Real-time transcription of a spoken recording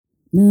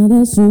Now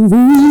that's a ring.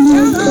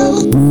 Now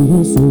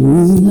that's a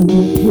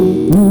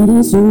ring. Now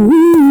that's a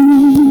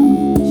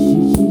ring.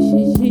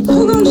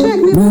 Hold on, check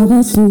me. Now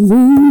that's a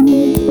ring.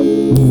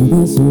 Now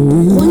that's a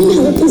ring. When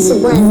you have a piece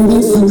of bread and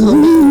you come back.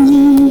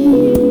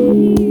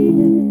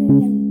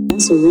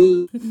 That's a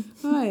read.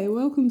 Hi,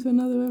 welcome to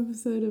another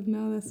episode of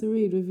Now That's a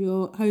Read with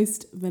your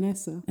host,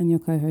 Vanessa. And your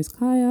co-host,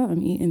 Kaia.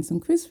 I'm eating some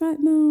crisps right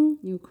now.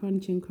 You're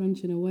crunching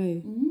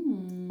away.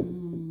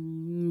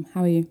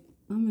 How are you?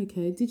 I'm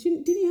okay. Did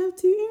you have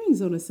 2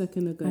 earrings on a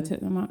second ago? I took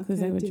them out because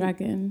they were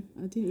dragging.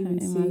 I didn't even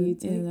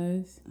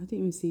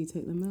see you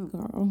take them out.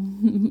 Girl,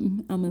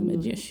 I'm a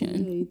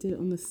magician. Yeah, you did it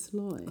on the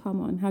sly. Come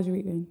on, how's your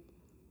week been?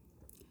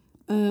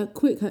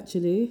 Quick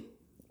actually.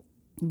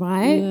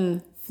 Right? Yeah.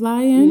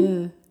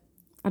 Flying? Yeah.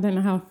 I don't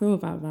know how I feel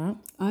about that.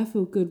 I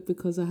feel good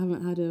because I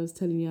haven't had I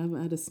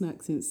haven't had a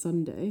snack since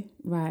Sunday.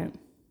 Right.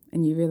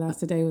 And you realised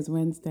today was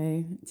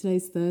Wednesday.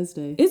 Today's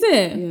Thursday. Is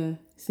it? Yeah.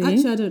 See?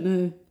 Actually, I don't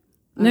know.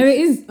 No, it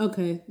is.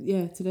 Okay,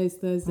 yeah, today's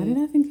Thursday. Why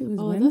did I think it was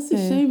Wednesday?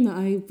 That's a shame that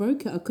I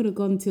broke it. I could have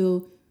gone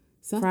till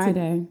Saturday.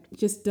 Friday.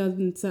 Just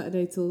done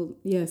Saturday till,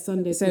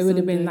 Sunday. So it would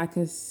have been like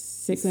a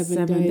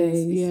 7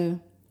 days. Yeah.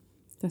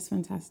 That's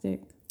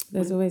fantastic.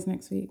 There's always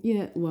next week.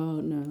 Yeah,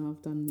 well, no,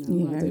 I've done that.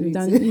 Yeah,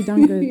 you've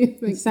done good.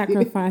 You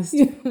sacrificed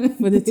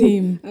for the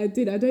team. I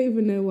did. I don't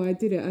even know why I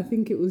did it. I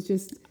think it was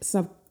just...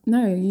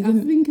 No, you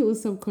didn't. I think it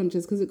was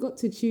subconscious because it got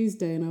to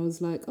Tuesday and I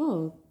was like,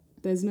 oh,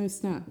 there's no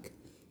snack.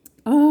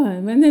 Oh,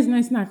 when there's no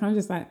snack, I'm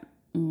just like,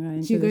 I'm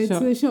going to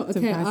the shop.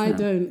 Okay, I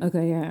don't.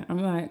 Okay, yeah. I'm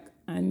like,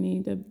 I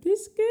need a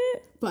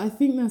biscuit. But I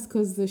think that's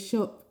because the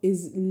shop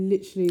is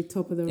literally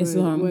top of the road.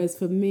 Long. Whereas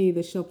for me,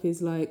 the shop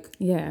is like...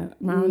 Yeah,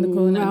 round the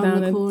corner,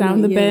 corner,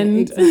 down the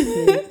bend.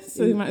 Exactly.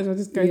 So you might as well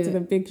just go to the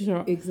big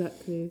shop.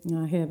 Exactly.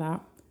 I hear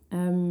that.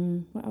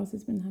 What else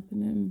has been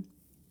happening?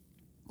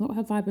 What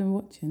have I been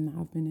watching that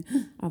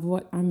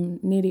I'm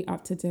nearly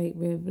up to date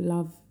with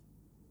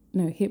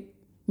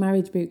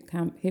Marriage Boot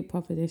Camp Hip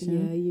Hop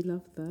Edition. Yeah, you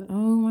love that.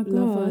 Oh my God.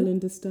 Love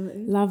Island has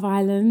started. Love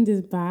Island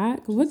is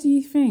back. What do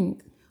you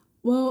think?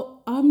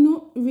 Well, I'm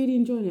not really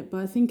enjoying it, but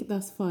I think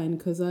that's fine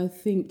because I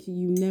think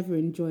you never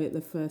enjoy it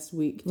the first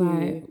week, do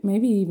you?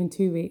 Maybe even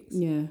 2 weeks.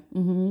 Yeah.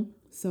 Mm-hmm.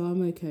 So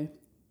I'm okay.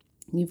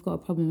 You've got a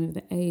problem with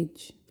the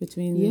age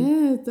between...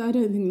 Yeah, I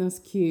don't think that's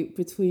cute.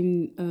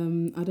 Between,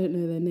 I don't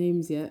know their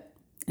names yet.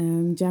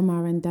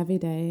 Jamar and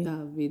Davide.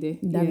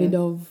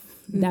 Davidov.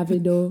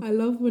 Davido. I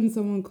love when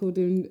someone called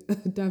him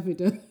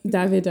Davido.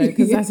 Davido,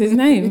 because that's his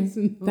name.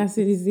 That's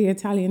it, he's the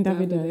Italian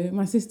Davido.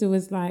 My sister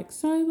was like,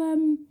 so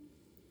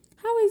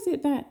how is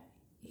it that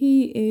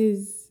he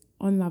is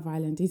on Love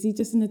Island? Is he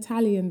just an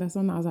Italian that's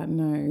on that? I was like,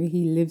 no,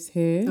 he lives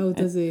here. Oh,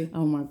 does he?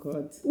 Oh my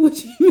God. What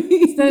do you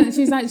mean? So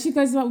she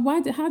goes,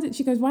 why do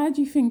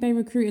you think they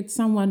recruited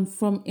someone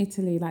from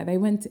Italy? Like they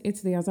went to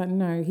Italy. I was like,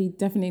 no, he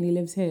definitely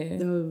lives here.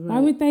 Oh, right.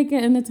 Why would they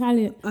get an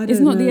Italian? It's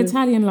not the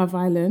Italian Love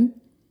Island.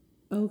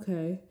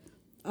 Okay.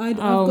 I've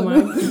got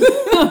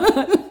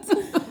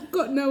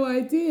no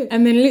idea.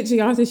 And then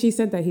literally after she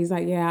said that, he's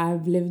like, yeah,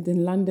 I've lived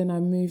in London, I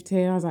moved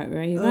here. I was like,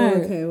 there you go.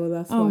 Okay, well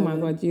that's oh fine. My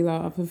God, you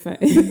lot are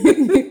pathetic.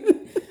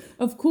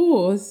 Of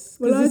course,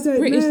 because it's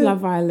British know.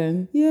 Love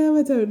Island. Yeah,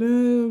 I don't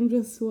know. I'm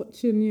just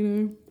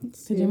watching,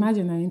 Could you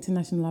imagine that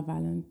international Love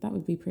Island? That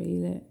would be pretty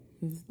lit.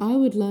 I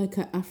would like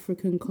an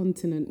African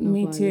continent Love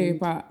Island. Me too,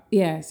 but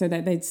yeah, so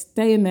that they'd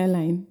stay in their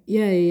lane.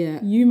 Yeah.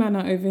 You man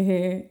are over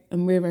here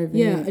and we're over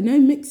here. Yeah, no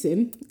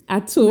mixing.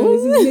 At all.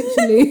 No, this is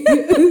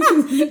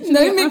literally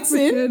no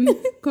mixing.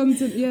 African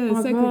content. Yeah,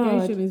 oh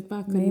segregation God. Is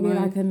back. Maybe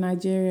like a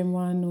Nigerian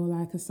one or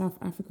like a South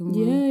African one.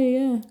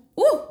 Yeah.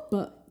 Ooh!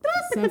 But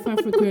South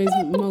Africa is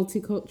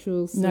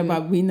multicultural. So. No,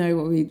 but we know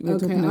what we're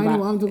talking about. I know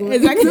what I'm talking about.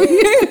 Exactly.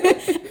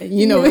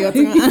 You know what you're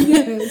talking about.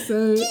 Yeah,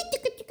 so...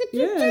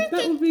 Yeah,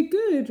 that would be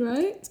good,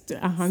 right?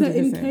 100%. Set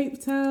in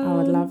Cape Town. I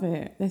would love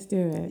it. Let's do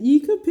it.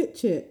 You could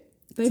pitch it.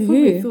 They to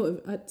probably who?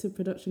 thought of to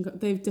production.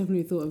 They've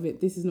definitely thought of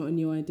it. This is not a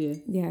new idea.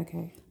 Yeah,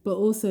 okay. But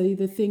also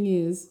the thing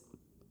is,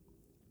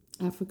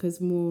 Africa's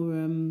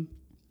more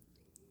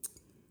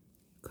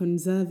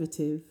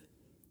conservative,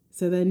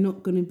 so they're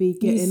not going to be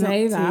getting. You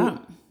say up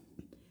that.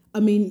 I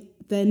mean,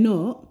 they're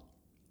not.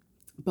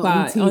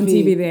 But on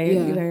TV they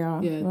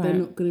are. Yeah, right. They're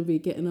not going to be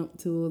getting up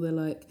to all the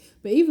like.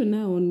 But even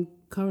now on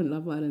current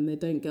Love Island, they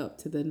don't get up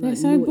to the. They're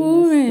so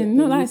boring.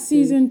 Not like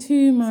season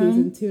 2, man.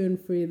 Season 2 and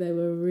 3, they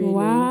were really.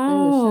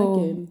 Wow.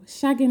 They were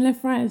shagging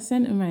left, right, and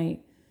centre,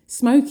 mate.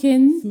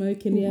 Smoking,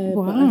 yeah.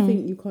 Wow. But I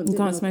think you can't. You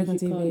can't smoke on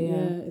TV.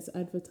 Yeah, it's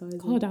advertising.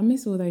 God, I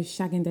miss all those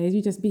shagging days.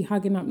 You just be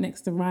hugging up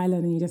next to Rylan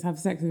and you just have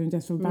sex with him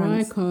just for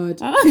bands.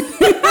 Card.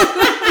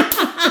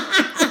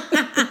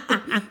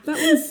 That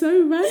was so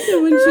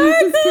random when she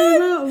just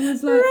came out and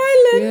was like,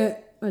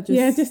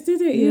 Rylan. Just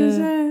did it.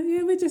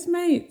 Yeah. We're just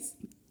mates.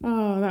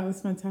 Oh, that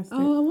was fantastic.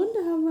 Oh, I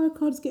wonder how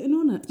Rycard's getting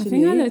on actually. I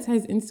think I looked at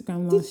his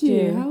Instagram last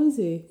year. How is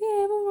he? Yeah,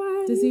 all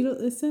right. Does he look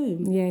the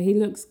same? Yeah, he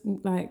looks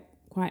like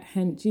quite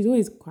hench. He's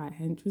always quite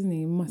hench, wasn't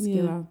he?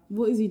 Muscular. Yeah.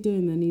 What is he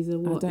doing then? He's a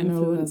what? I don't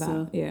know all of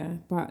influencer? that. Yeah,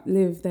 but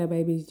Liv, their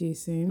baby's due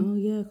soon. Oh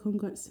yeah,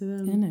 congrats to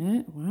them.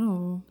 Innit?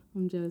 Wow.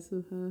 I'm jealous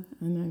of her.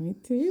 I know, me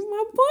too.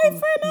 My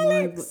boyfriend,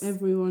 Alex.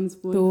 Everyone's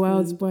boyfriend. The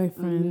world's I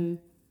boyfriend. know.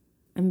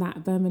 And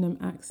that Birmingham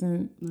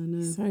accent. I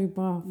know. So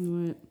buff.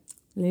 Right.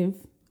 Liv,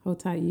 hold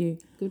tight, you.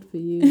 Good for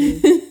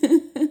you.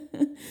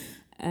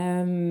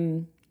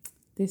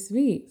 This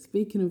week.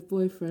 Speaking of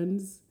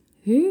boyfriends,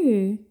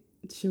 Who?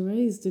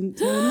 Sheree's didn't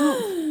turn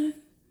up.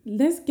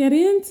 Let's get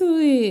into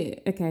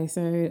it. Okay,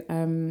 so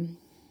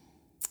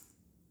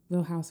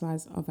Real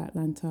Housewives of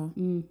Atlanta.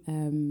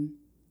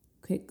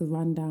 Quick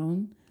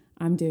rundown.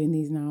 I'm doing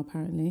these now,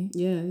 apparently.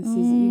 Yeah, this is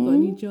you got a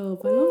new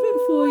job. I love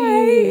it for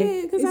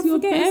you. Because It's I your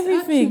forget best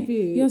everything.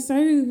 attribute. You're so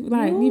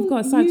you've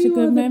got such you a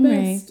good are memory.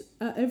 The best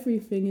at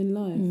everything in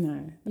life.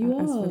 No, You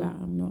as for are. that,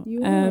 I'm not.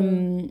 You are.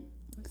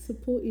 I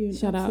support you in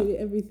Shut up. absolutely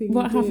everything.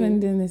 What you do.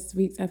 happened in this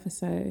week's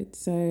episode?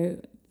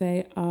 So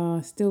they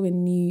are still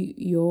in New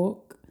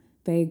York.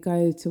 They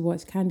go to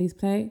watch Candy's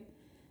play.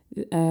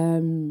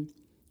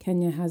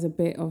 Kenya has a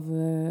bit of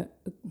a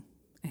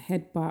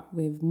headbutt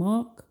with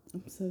Mark.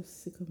 I'm so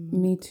sick of Mark.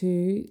 Me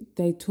too.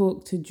 They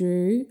talk to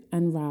Drew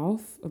and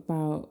Ralph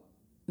about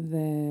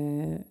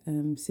their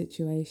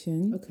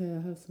situation. Okay,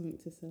 I have something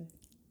to say.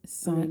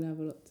 Sa- I really have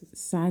a lot to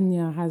say.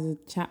 Sanya has a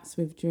chats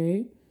with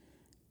Drew.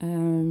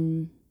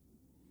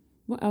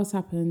 What else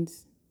happened?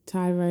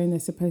 Tyrone they're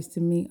supposed to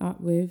meet up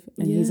with,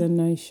 and he's Yeah. a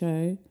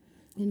no-show.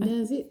 And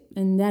that's it.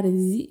 And that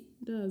is it.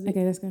 That's it.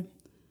 Okay, let's go.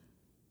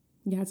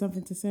 You had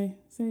something to say?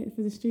 Say it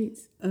for the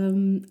streets.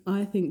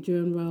 I think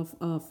Drew and Ralph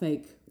are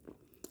fake.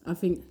 I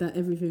think that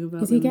everything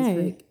about Is he them gay?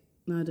 is fake.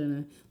 No, I don't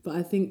know. But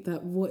I think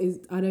that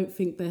I don't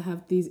think they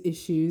have these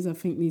issues. I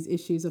think these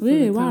issues are for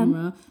Really? the Why?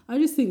 camera. I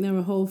just think they're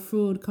a whole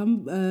fraud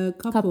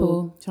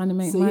couple. Trying to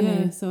make So money.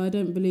 yeah, so I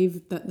don't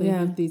believe that they Yeah.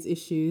 have these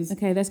issues.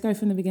 Okay, let's go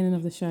from the beginning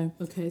of the show.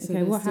 Okay, so Okay,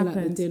 they're what still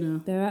happened? at the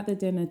dinner. They're at the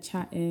dinner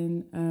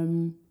chatting.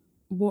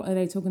 What are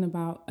they talking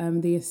about?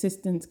 The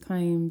assistant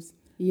claims.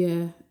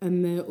 Yeah,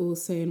 and they're all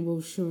saying, well,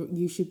 sure,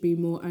 you should be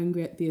more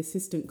angry at the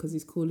assistant because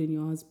he's calling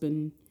your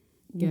husband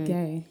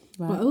gay.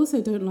 Right. But I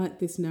also don't like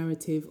this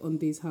narrative on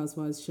these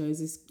housewives shows.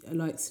 It's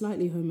like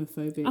slightly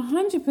homophobic.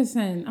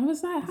 100%. I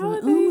was like, how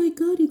Like, are they? oh my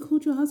God, he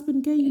called your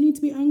husband gay. You need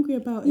to be angry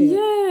about it.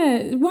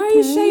 Yeah. Why are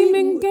you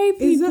shaming gay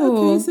people? Is that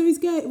okay? So he's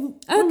gay.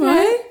 All Okay.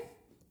 right.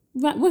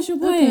 Right, what's your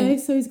point? Okay,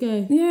 so he's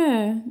gay.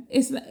 Yeah.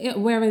 It's like,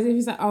 whereas if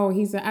he's like, oh,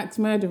 he's an axe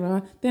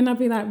murderer, then I'd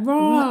be like,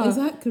 raw. Right,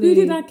 exactly. Who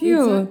did I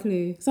kill?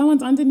 Exactly.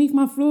 Someone's underneath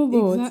my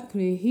floorboard.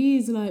 Exactly.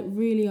 He's like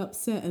really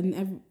upset,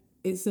 and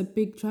it's a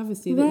big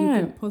travesty that Right.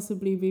 you could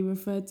possibly be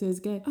referred to as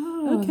gay.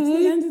 Oh, okay.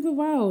 it's the end of the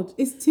world.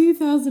 It's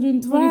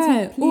 2022.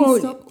 Right. Please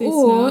stop this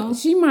or now.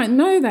 she might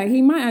know that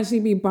he might actually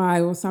be bi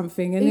or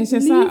something, and it's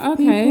just Leave like,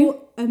 okay.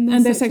 people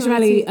and their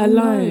sexuality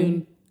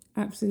alone.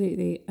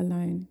 Absolutely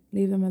alone.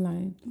 Leave them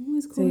alone.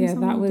 Always So calling yeah, that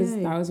someone was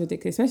gay.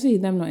 ridiculous, especially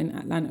them not in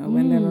Atlanta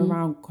when they're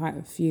around quite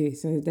a few,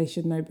 so they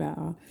should know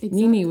better.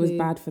 Exactly. Nene was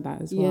bad for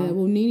that as well. Yeah,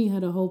 well, Nene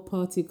had a whole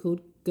party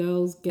called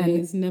Girls,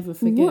 Gays, Never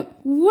Forget.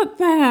 What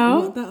the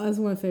hell? That was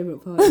my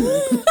favourite party.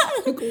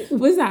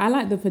 Was that? I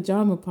like the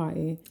pajama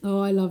party. Oh,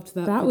 I loved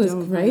that. That was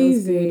pajama party.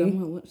 crazy. That was good. I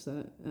might watch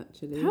that,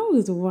 actually. That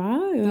was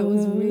wild. That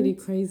was really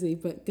crazy.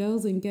 But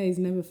Girls and Gays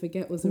Never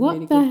Forget was a What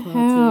really the good party.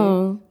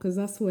 hell? Because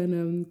that's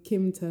when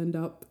Kim turned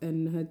up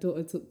and her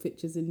daughter took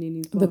pictures in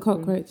Nene's bathroom. The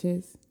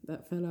cockroaches.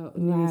 That fell out.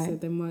 And Nene Right.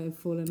 said they might have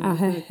fallen Ah,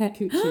 out of her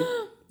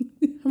coochie.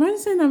 Imagine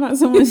saying that about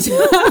someone's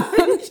child.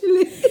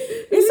 Actually.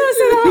 If someone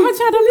said that about my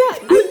child, I'm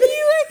like, are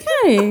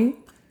you okay?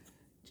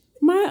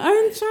 My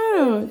own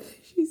child.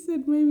 She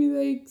said maybe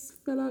they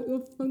fell out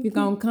your funky You're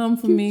going to come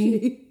for me.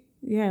 coochie.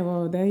 Yeah,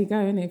 well, there you go.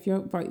 And if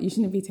but you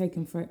shouldn't be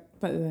taken for it.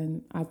 But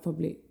then I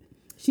probably,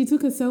 She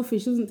took a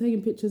selfie. She wasn't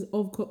taking pictures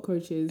of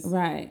cockroaches.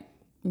 right.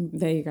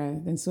 There you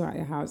go. Then sort out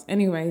your house.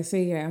 Anyway, so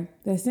yeah,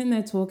 they're sitting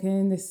there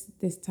talking this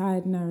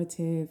tired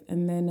narrative,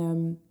 and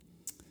then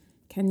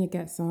Kenya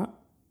gets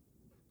up.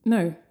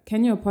 No,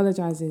 Kenya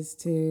apologizes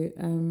to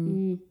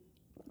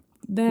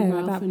there Ralph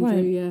at that and point.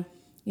 Drew, yeah.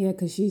 Yeah,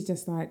 because she's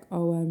just like,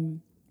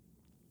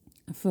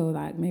 I feel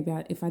like maybe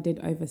if I did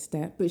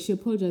overstep. But she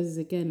apologizes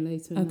again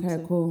later. in the Okay,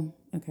 episode. cool.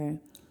 Okay.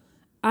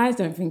 I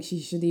don't think she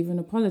should even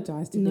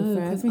apologise, to No, be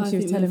fair. I 'cause think she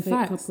was they're a telling fake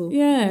facts. couple.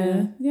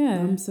 Yeah.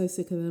 I'm so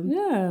sick of them.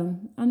 Yeah.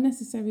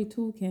 Unnecessary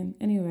talking.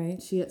 Anyway,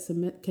 She gets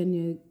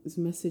Kenya's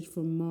message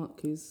from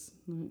Mark, who's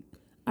like,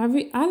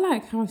 I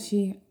like how I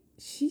feel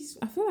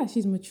like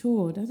she's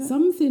matured. I don't,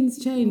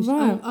 something's changed.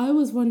 Right. I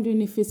was wondering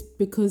if it's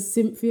because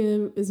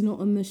Cynthia is not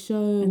on the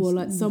show or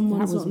like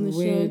someone's that not on the was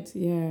weird. show.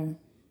 Yeah.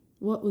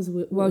 What was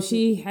weird? Well,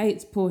 she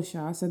hates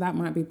Portia, so that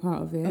might be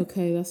part of it.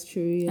 Okay, that's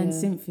true. Yeah. And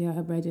Cynthia,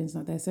 her brethren's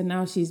not there. So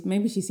now she's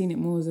seen it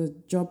more as a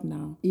job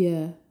now.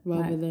 Yeah,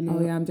 rather Like,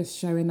 than I'm just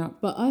showing up.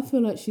 But I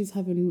feel like she's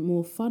having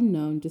more fun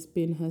now and just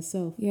being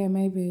herself. Yeah,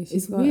 maybe.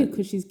 It's weird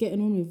because she's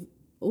getting on with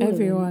all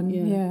everyone, of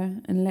them. yeah,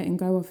 and letting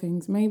go of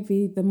things.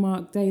 Maybe the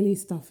Mark Daly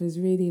stuff is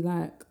really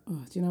like,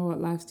 oh, do you know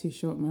what? Life's too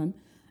short, man.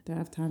 I don't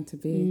have time to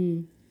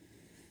be,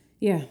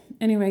 Yeah.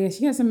 Anyway,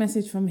 she gets a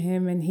message from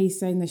him and he's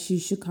saying that she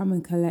should come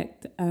and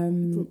collect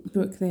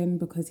Brooklyn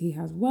because he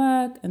has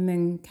work. And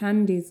then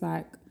Candy's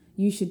like,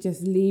 you should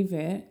just leave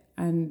it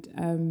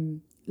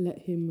and let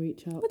him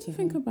reach out. What do you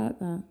think about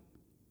that?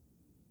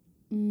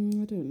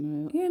 I don't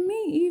know. Yeah,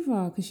 me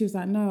either. Because she was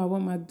like, no, I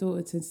want my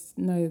daughter to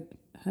know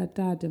her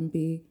dad and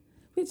be...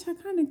 Which I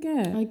kind of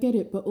get. I get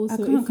it, but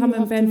also I can't come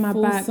and bend my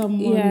back,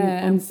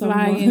 and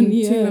fly in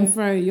to and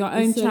fro. Your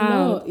own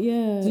child.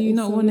 Yeah. Do you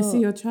not want to see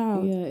your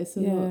child? Yeah, it's a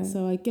lot.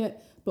 So I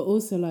get, but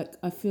also like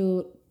I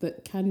feel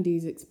that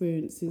Candy's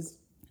experience is...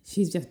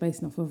 She's just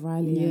based off of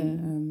Riley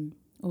and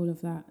all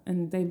of that.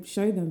 And they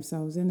show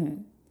themselves,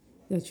 innit?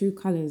 Their true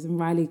colours, and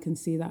Riley can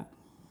see that.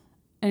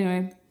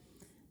 Anyway,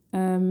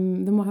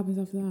 then what happens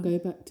after that? Go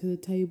back to the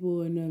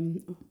table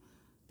and...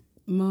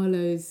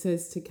 Marlo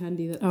says to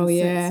Candy that the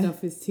sex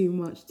stuff is too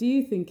much. Do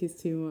you think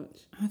it's too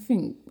much? I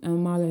think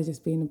Marlo's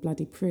just being a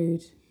bloody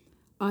prude.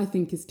 I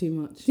think it's too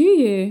much. Do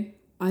you?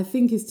 I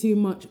think it's too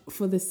much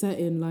for the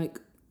setting. Like,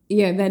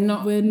 yeah, they're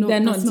not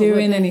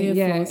doing any.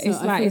 Yeah, so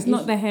it's like it's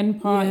not the hen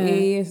party.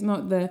 Yeah, it's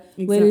not the.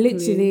 Exactly. We're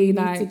literally we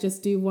like need to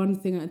just do one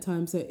thing at a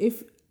time. So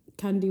if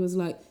Candy was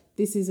like,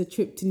 "This is a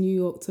trip to New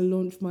York to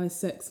launch my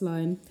sex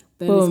line,"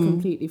 then it's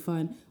completely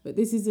fine. But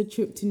this is a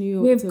trip to New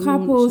York with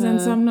couples and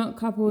some not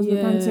couples.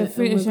 We're going to a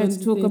theatre show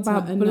to talk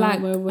about black.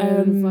 We're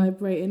wearing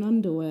vibrating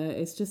underwear.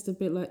 It's just a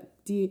bit like,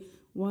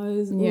 why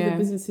is all the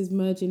businesses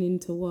merging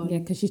into one? Yeah,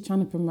 because she's trying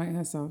to promote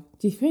herself.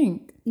 Do you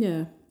think?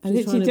 Yeah. I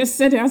literally just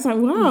said it. I was like,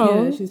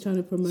 wow. Yeah, she's trying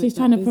to promote. She's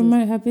trying to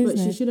promote her business.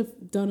 But she should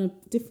have done a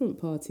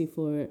different party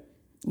for it.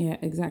 Yeah,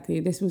 exactly.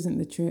 This wasn't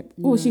the trip.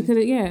 No. Or she could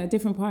have, a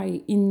different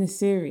party in the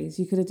series.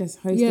 You could have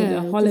just hosted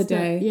a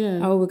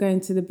holiday. Oh, we're going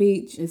to the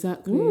beach.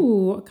 Exactly.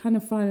 Ooh, what kind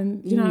of fun.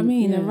 Do you know what I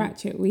mean? A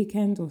ratchet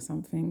weekend or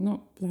something.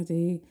 Not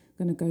bloody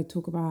going to go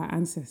talk about our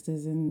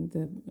ancestors and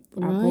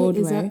our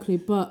Broadway. Exactly.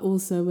 But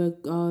also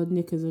our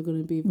knickers are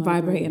going to be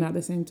vibrating at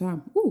the same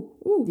time. Ooh,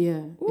 ooh. Yeah,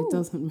 ooh. It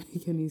doesn't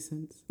make any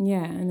sense.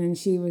 Yeah, and then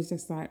she was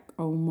just like,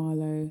 oh,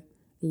 Marlo,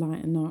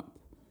 lighten up.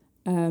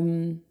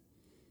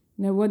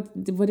 No,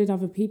 what did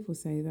other people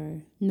say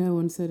though? No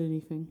one said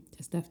anything.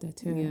 Just left her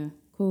to it. Yeah.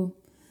 Cool.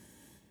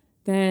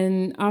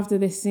 Then after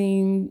this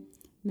scene...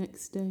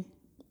 Next day.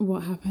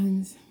 What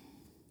happens?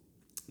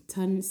 Is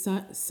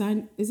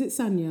it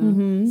Sanya?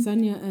 Mm-hmm.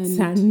 Sanya and...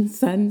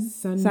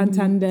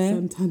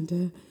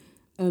 Santander.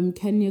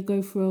 Kenya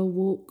go for a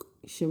walk.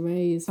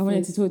 Sheree is... I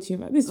wanted to talk to you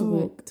about this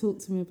walk. Talk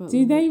to me about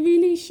Do they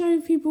really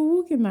show people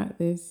walking like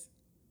this?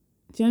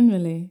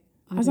 Generally?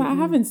 I was like, I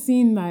haven't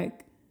seen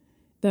like...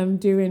 them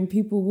doing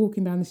people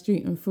walking down the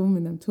street and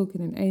filming them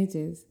talking in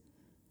ages.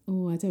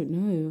 Oh, I don't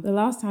know. The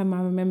last time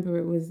I remember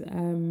it was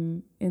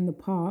in the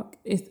park.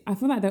 I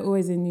feel like they're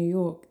always in New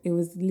York. It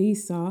was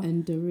Lisa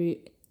and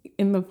Dorit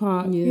in the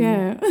park.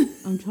 Yeah.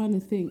 I'm trying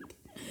to think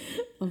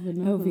of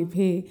another.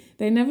 LVP.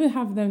 They never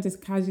have them just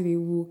casually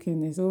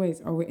walking. It's always,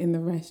 we're in the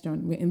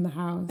restaurant, we're in the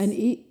house. And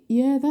eat.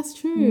 Yeah, that's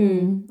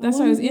true. That's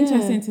why it was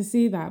interesting to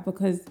see that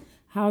because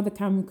how the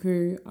camera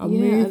crew are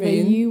moving. Are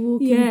they you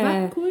walking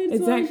backwards?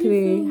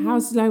 Exactly. How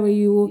slow are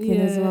you walking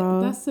as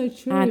well? That's so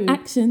true. And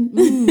action.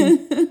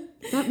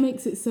 That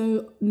makes it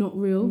so not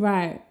real.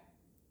 Right.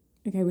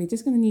 Okay, we're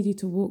just going to need you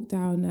to walk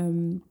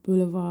down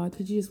Boulevard.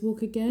 Could you just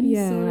walk again?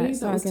 Yeah. Sorry,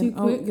 that was too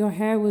quick. Oh, your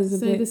hair was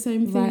Say the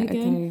same thing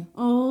again. Okay.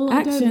 Oh,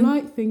 action. I don't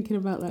like thinking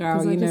about that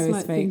because I just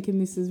like fake. thinking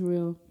this is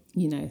real.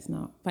 You know it's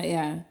not. But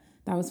yeah,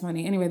 that was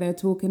funny. Anyway,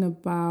 they're talking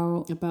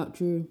about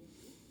Drew.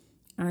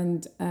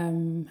 And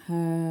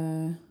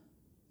her...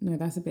 No,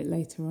 that's a bit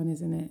later on,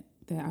 isn't it?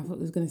 I thought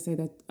I was going to say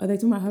that... Are they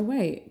talking about her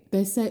weight?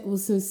 They say... Well,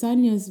 so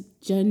Sanya's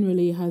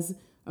generally has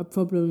a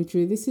problem with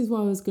Drew. This is why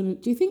I was going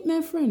to... Do you think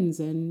they're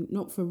friends and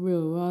not for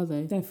real, are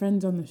they? They're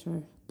friends on the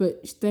show.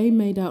 But they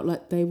made out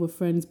like they were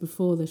friends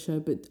before the show,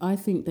 but I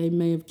think they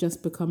may have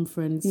just become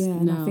friends now.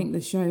 And I think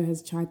the show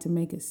has tried to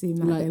make it seem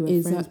like they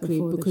were friends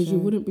before the show. Because you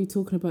wouldn't be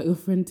talking about your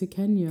friend to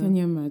Kenya. Can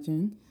you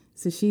imagine?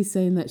 So she's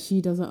saying that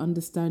she doesn't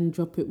understand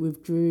Drop It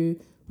with Drew,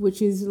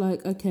 which is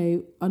like,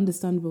 okay,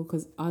 understandable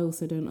because I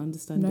also don't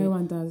understand it. No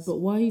one does. But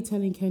why are you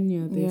telling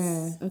Kenya this?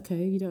 Yeah.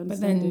 Okay, you don't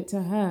understand it. But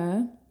then to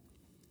her,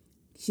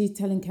 she's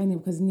telling Kenya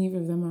because neither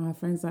of them are her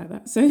friends like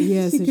that. So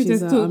yeah, she so could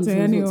just talk to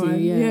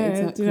anyone. Yeah,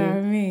 exactly. Do you know what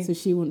I mean? So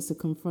she wants to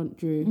confront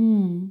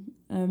Drew.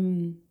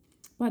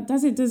 But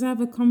does it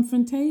deserve a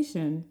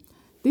confrontation?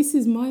 This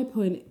is my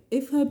point.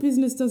 If her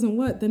business doesn't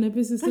work, then her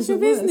business doesn't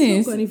work. That's your business.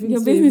 It's not got anything your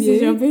to do business with you.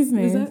 is your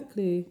business.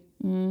 Exactly.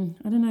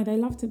 I don't know. They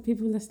love to...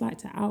 People just like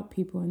to out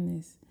people in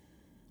this.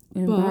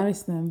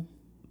 Embarrass them.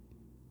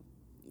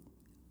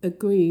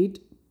 Agreed.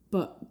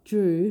 But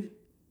Drew,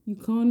 you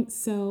can't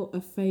sell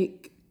a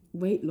fake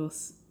weight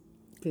loss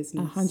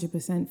business.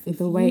 100% for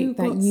the weight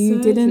that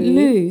you didn't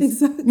lose.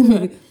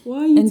 Exactly. Why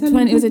are you telling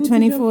people was it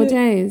 24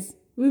 days?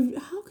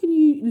 How can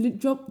you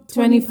drop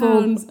 20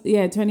 pounds?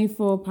 Yeah,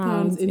 24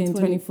 pounds in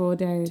 24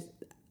 days.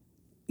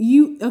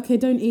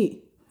 Don't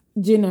eat.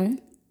 Do you know?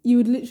 You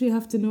would literally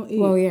have to not eat.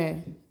 Well, yeah.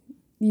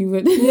 You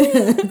would.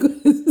 Yeah.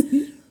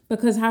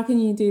 Because how can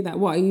you do that?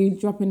 What, are you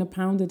dropping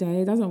 £1 a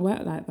day? It doesn't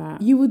work like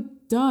that. You would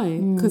die.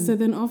 Because so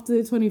then after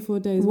the 24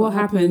 days, What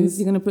happens?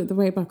 You're going to put the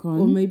weight back on?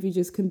 Or maybe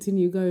just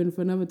continue going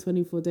for another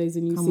 24 days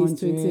and you cease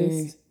to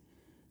exist.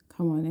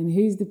 Come on. And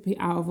who's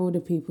out of all the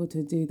people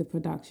to do the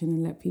production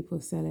and let people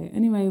sell it?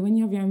 Anyway, when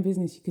you have your own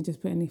business, you can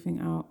just put anything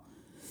out.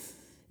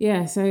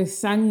 Yeah, so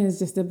Sanya's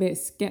just a bit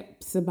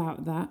skeps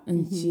about that,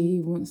 and she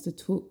wants to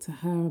talk to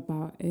her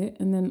about it.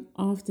 And then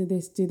after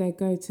this, do they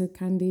go to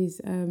Candy's...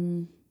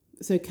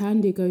 So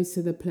Candy goes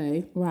to the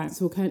play. Right.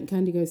 So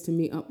Candy goes to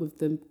meet up with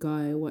the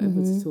guy or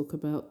whatever to talk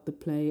about the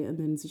play, and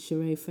then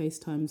Sheree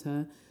FaceTimes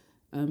her.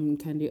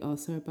 Candy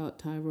asks her about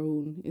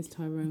Tyrone. Is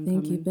Tyrone coming?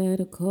 I think you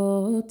better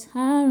call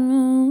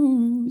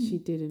Tyrone. She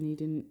did, and he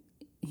didn't.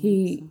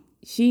 She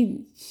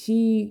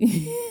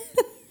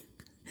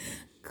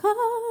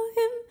call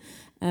him.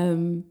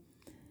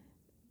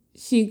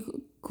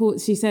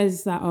 She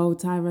says that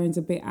Tyrone's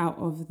a bit out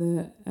of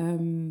the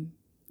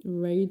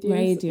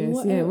radius.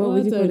 What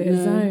would you call it?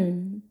 A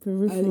zone,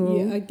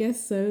 peripheral. I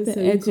guess so. The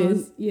so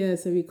edges.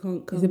 So he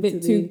can't come. He's a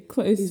bit too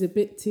close. He's a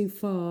bit too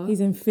far.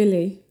 He's in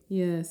Philly.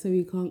 Yeah, so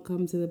he can't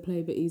come to the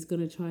play, but he's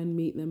gonna try and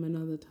meet them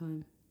another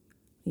time.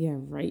 Yeah,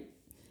 right.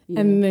 Yeah.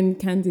 And then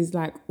Candy's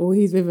like,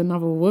 he's with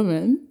another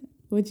woman.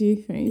 What do you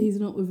think? He's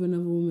not with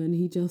another woman.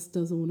 He just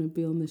doesn't want to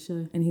be on the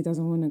show. And he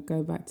doesn't want to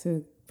go back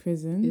to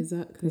prison.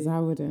 Exactly. Because I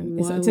wouldn't.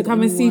 Why to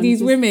come and see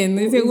these women.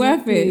 Is it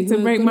worth it to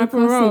break my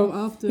parole?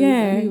 Afterwards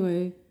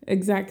anyway.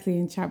 Exactly.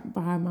 And chat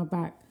behind my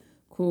back.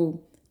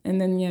 Cool.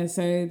 And then,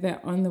 so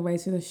they're on the way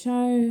to the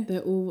show. They're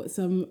all with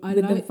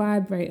the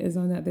vibrators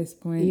on at this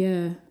point.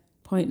 Yeah.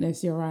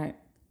 Pointless, you're right.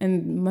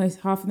 And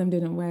half of them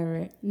didn't wear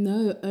it.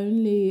 No,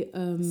 only...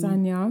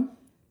 Sanya.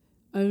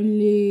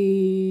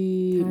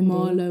 Only Candy.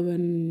 Marlo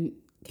and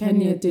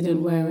Kenya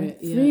didn't wear it.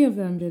 Yeah. 3 of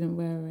them didn't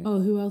wear it.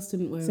 Oh, who else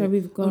didn't wear it? So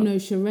we've got... Oh, no,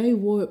 Sheree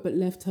wore it but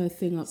left her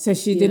thing up. So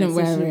she didn't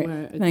wear it.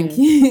 Okay. Thank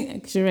you.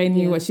 Sheree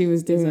knew what she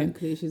was doing.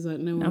 Exactly. She's like,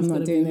 no one's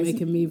going to be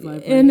making me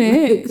vibrate.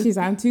 Innit? She's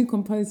like, I'm too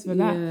composed for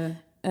that.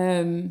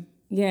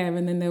 Yeah.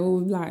 And then they're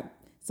all like,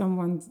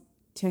 someone's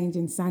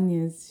changing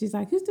Sanya's. She's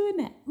like, who's doing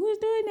that? Who's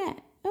doing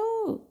that?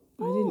 Oh.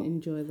 I didn't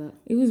enjoy that.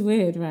 It was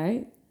weird,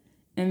 right?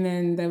 And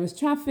then there was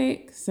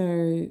traffic,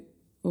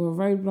 or a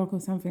roadblock or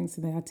something,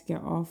 so they had to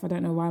get off. I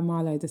don't know why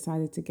Marlo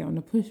decided to get on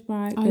a push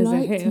bike. I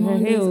liked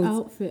Marlo's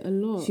outfit a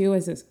lot. She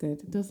always looks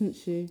good. Doesn't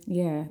she?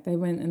 Yeah, they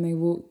went and they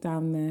walked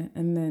down there,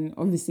 and then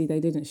obviously they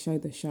didn't show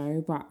the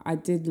show, but I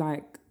did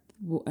like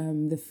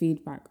the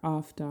feedback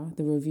after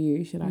the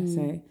review, should I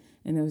say.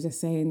 And they were just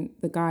saying,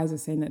 the guys were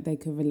saying that they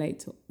could relate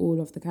to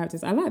all of the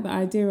characters. I like the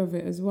idea of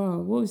it as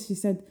well. What was she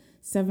said?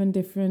 7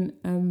 different...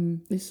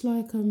 it's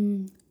like...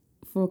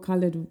 4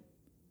 coloured...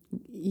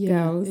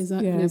 girls.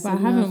 Exactly. Yeah, so but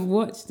I haven't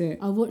watched it.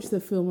 I watched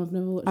the film. I've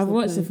never watched. I've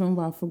watched the film,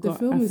 but I forgot. The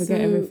film I is forget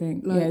so,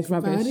 everything. like, it's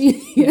rubbish. bad.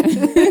 Yeah,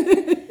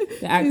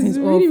 the acting's it's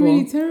really, awful.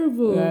 really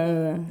terrible.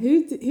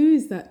 Who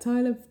is that?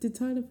 Did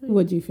Tyler Perry?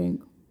 What do you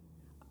think?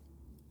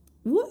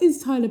 What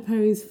is Tyler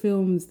Perry's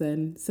films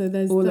then? So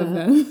there's all of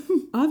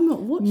them. I've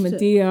not watched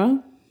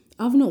Medea.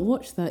 I've not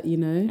watched that. You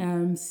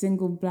know.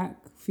 Single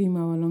black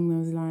female along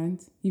those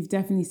lines. You've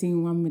definitely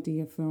seen one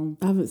Medea film.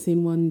 I haven't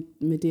seen one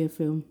Medea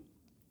film.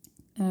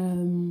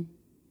 Do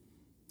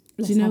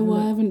Let's you know have a why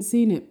look. I haven't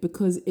seen it?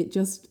 Because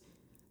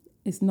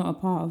it's not a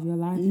part of your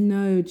life.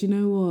 No, do you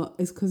know what?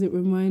 It's because it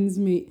reminds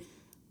me...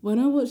 When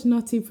I watched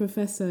Nutty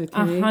Professor, okay,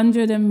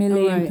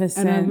 100,000,000%.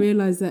 and I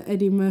realised that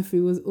Eddie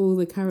Murphy was all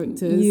the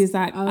characters. He was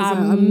like, I was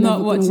I'm not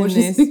never watching gonna watch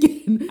this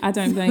again. I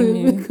don't blame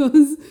you.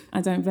 Because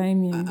I don't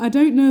blame you. I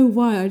don't know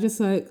why. I just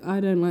I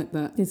don't like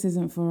that. This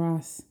isn't for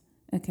us.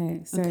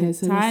 Okay, so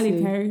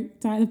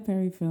Tyler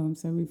Perry film.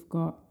 So we've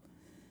got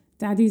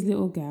Daddy's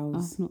Little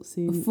Girls. I've not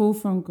seen A it. Fall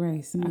from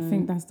Grace. No. I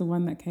think that's the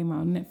one that came out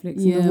on Netflix.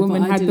 Yeah, and the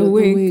woman but I had did the the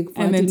wig, but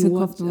and I then didn't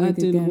took off the wig I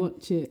didn't again.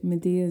 watch it.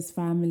 Medea's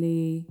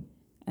Family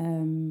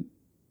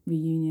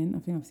Reunion. I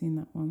think I've seen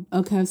that one.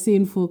 Okay, I've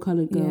seen Four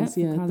Coloured Girls.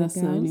 Yeah, Yeah, Four that's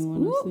Coloured the only Girls.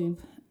 one Whoop.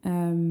 I've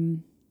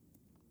seen.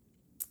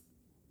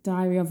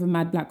 Diary of a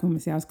Mad Black Woman.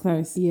 See, I was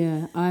close.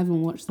 Yeah, I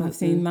haven't watched that. I've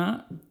seen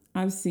that.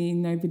 I've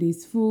seen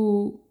Nobody's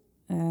Fool.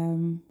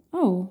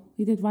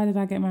 He did Why Did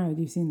I Get Married?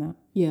 You've seen that?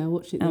 Yeah, I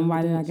watched it. And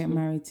Why Did I Get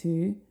Married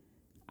Too?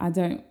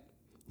 Tyler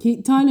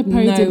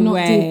Perry did not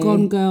way. do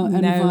Gone Girl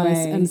and No Vice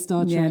way. and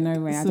Star Trek. Yeah,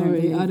 no way.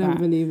 Sorry, I don't that.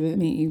 believe it.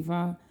 Me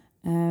either.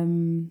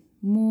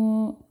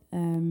 More.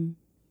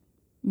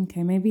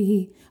 Okay, maybe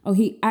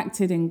he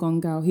acted in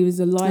Gone Girl. He was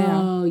a lawyer.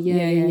 Oh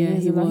yeah.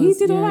 He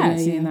did all right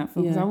actually in yeah, that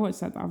film because I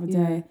watched that the other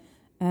day.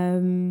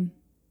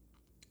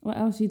 What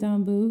else you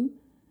done, boo?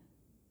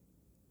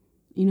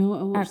 You know what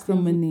I watched?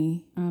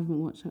 Acrimony. I haven't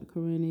watched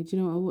Acrimony. Do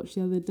you know what I watched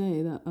the other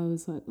day that I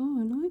was like, oh,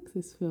 I like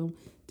this film.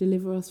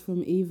 Deliver Us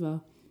from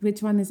Eva.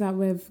 Which one is that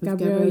with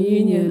Gabrielle Gabrielle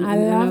Union? I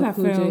and love LL that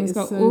Cool J. film. It's It's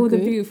got so all the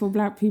good. beautiful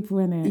black people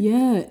in it.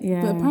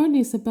 Yeah. But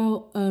apparently it's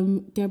about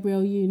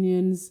Gabrielle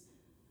Union's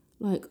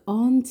like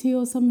auntie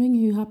or something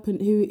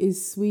who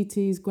is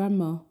Sweetie's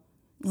grandma.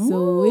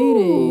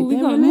 Ooh, we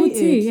got more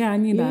tea. Yeah, I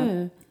knew Yeah.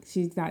 that.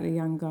 She's like the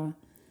younger.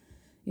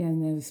 Yeah,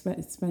 and they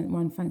spent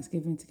one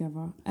Thanksgiving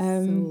together.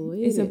 So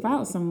It's weird.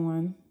 about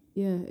someone.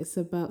 Yeah, it's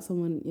about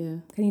someone. Yeah.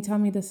 Can you tell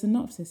me the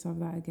synopsis of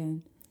that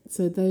again?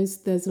 So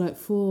there's like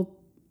four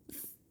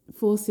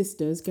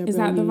sisters. Gabrielle Is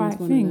that the Union's right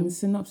one thing? of them.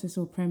 Synopsis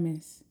or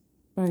premise?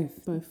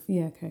 Both. Both.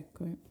 Yeah. Okay.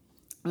 Great.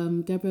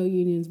 Gabrielle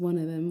Union's one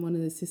of them, one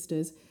of the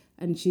sisters,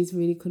 and she's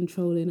really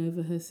controlling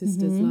over her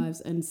sisters' lives,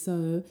 and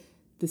so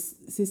the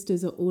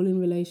sisters are all in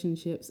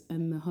relationships,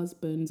 and the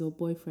husbands or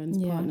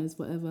boyfriends, partners,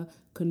 whatever,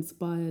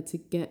 conspire to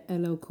get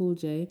LL Cool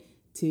J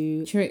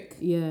to Trick.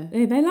 Yeah,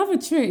 They love a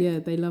trick. yeah,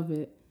 they love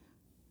it.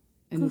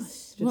 And Gosh,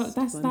 it's just what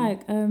that's funny.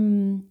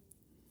 like.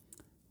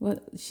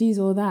 What She's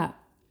All That.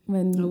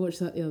 When I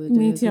watched that the other day.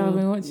 me as too, I've well.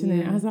 been watching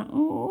it. I was like,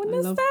 oh, I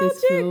love nostalgic.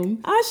 this film.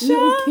 Usher.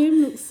 Little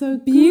Kim looks so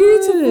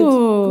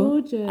Beautiful.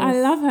 gorgeous.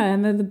 I love her.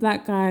 And then the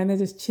black guy, and they're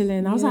just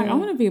chilling. I was like, Yeah. I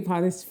want to be a part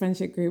of this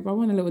friendship group. I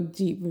want a little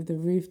Jeep with the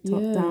roof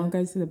top Yeah. down,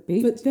 go to the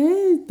beach. But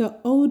they're the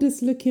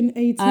oldest looking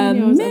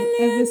 18-year-olds I've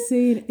ever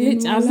seen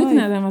in my I was looking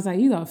life. at them, I was like,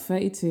 you got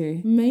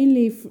 32.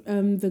 Mainly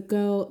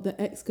the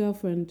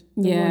ex-girlfriend.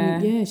 Yeah,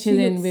 she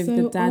chilling looks with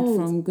so the dad old.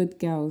 from Good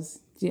Girls.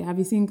 Have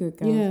you seen Good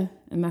Girls? Yeah.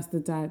 And that's the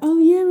dad. Oh,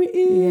 yeah, it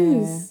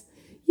is.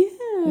 Yeah.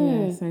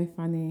 Yeah, so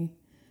funny.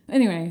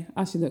 Anyway,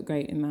 Usher looked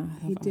great in that. I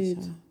love He did.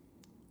 Usher.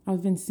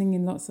 I've been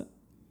singing lots of...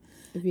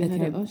 Have you had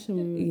Okay. an Usher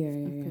moment?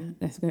 Yeah.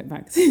 Let's get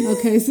back to...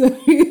 Okay, sorry.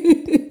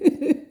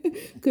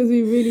 Because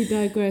we really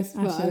digressed.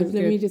 But Usher was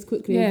let me good. just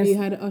quickly, Yes. have you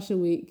had an Usher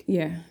week?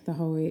 Yeah, the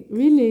whole week.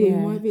 Really? Yeah.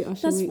 Might be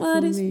Usher That's week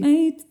what for it's me.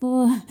 made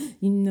for.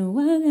 You know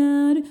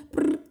I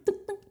got it.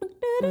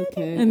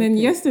 Okay. And then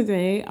okay.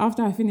 yesterday,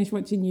 after I finished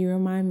watching You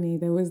Remind Me,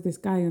 there was this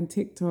guy on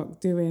TikTok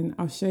doing,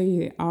 I'll show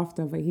you it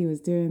after, but he was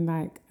doing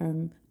like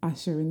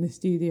Usher in the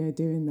studio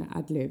doing the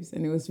ad-libs,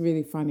 and it was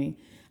really funny.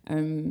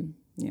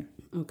 Yeah.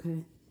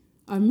 Okay.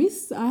 I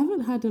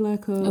haven't had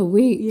A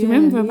week. Do you Yeah,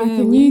 remember back yeah,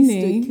 in we used to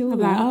uni? kill I'm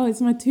like, that. oh,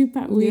 it's my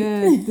 2-pack week.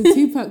 Yeah, the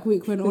 2-pack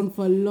week went on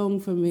for long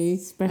for me.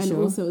 Special.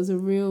 And also it was a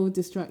real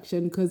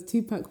distraction because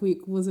 2-pack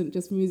week wasn't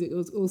just music, it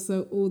was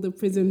also all the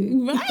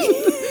prison Right.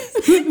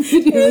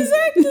 videos.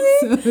 Exactly.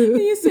 So,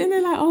 You're sitting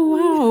there like, oh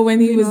wow,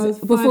 when he You was know,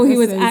 before he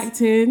was essays.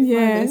 acting,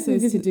 yeah, 5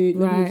 essays to do.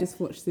 Let me just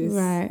watch this.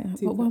 right. 2-pack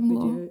But one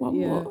more, video. one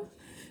Yeah. more.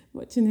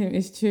 Watching him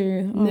is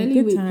true. Oh, Nelly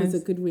good week times.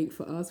 was a good week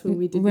for us when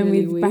we did when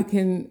Nelly we week. back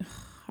in.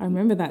 I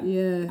remember that.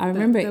 Yeah, I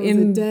remember that was a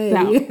in day,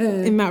 that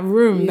yeah. in that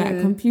room, that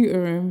Yeah. computer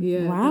room.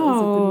 Yeah, wow, that was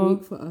a good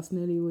week for us,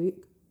 Nelly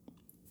week.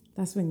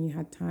 That's when you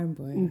had time,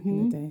 boy, back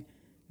in the day.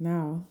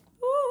 Now,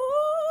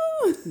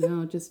 ooh.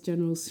 Now just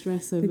general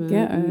stress over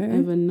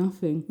ghetto.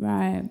 nothing.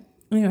 Right.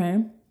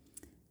 Anyway,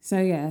 so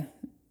yeah,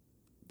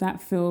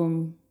 that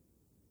film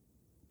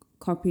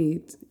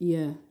copied.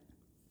 Yeah.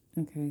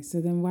 Okay,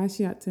 so then why is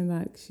she acting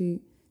like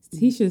he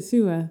should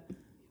sue her?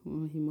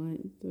 Well, he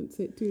might. Don't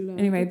say it too loud.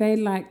 Anyway, they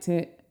liked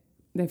it.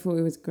 They thought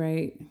it was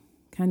great.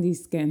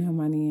 Candy's getting her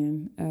money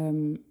in.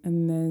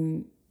 And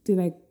then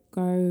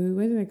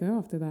where do they go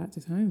after that?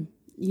 Just home.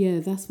 Yeah,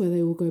 that's where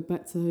they will go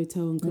back to the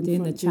hotel and They're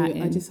doing confront the Drew.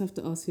 chatting. I just have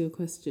to ask you a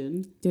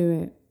question. Do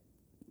it.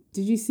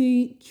 Did you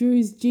see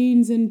Drew's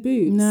jeans and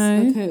boots?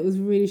 No. Okay, it was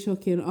really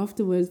shocking.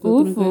 Afterwards, we're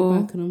going to go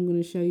Awful. back and I'm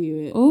going to show you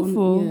it.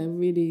 Awful. Yeah,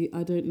 really.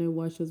 I don't know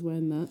why she was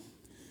wearing that.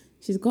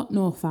 She's got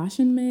no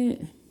fashion,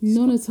 mate.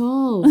 None at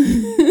all.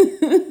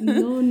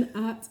 None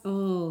at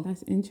all.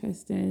 That's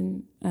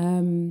interesting.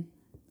 And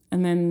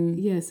then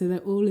Yeah, so they're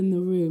all in the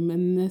room,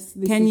 and this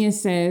Kenya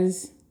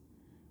says,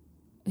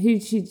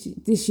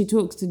 she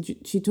talks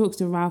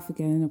to Ralph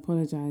again and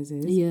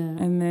apologizes. Yeah.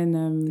 And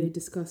then they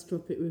discussed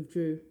Drop It with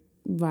Drew.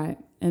 right,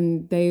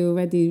 and they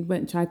already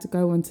tried to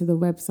go onto the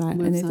website,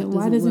 and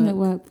why doesn't doesn't it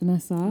work. work,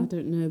 Vanessa? I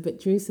don't know, but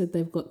Drew said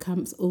they've got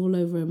camps all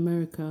over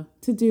America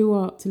To do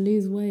what, to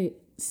lose weight.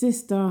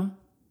 sister?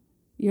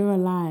 You're a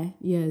lie.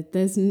 Yeah,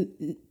 there's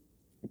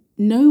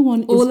no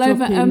one is All over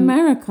dropping-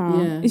 America.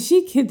 Yeah. Is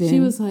she kidding? She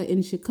was like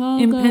in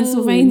Chicago, in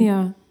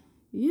Pennsylvania.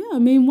 Yeah, I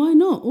mean, why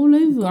not? All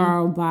over.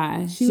 Girl,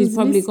 bye. She She's was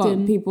probably listing-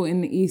 got people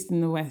in the east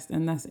and the west,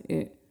 and that's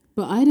it.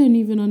 But I don't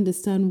even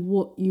understand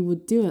what you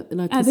would do at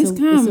At it's this It's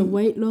a camp,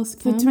 weight loss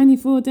For camp.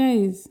 24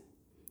 days.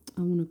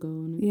 I want to go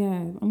on it.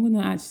 Yeah, I'm going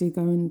to actually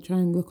go and try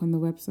and look on the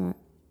website.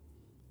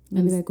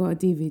 Maybe they got a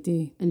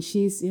DVD. And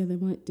they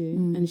might do.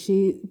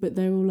 Mm. But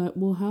they're all like,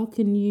 well, how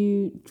can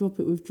you drop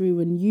it with Drew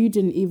when you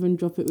didn't even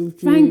drop it with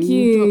Drew? Thank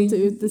you. dropped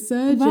it with the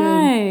surgeon.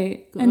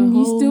 Right. Got a And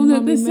you whole still look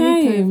mummy the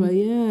same.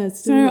 makeover. Yeah, So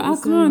still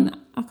look the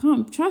same. I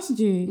can't trust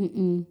you.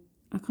 Mm-mm.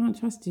 I can't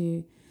trust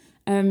you.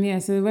 Yeah,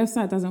 so the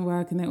website doesn't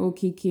work and they're all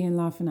kiki and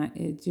laughing at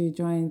it. Drew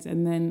joins,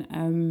 and then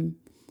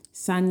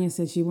Sanya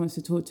says she wants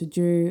to talk to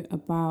Drew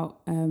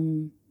about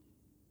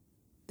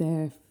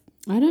their...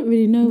 I don't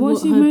really know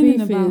What's what she her moaning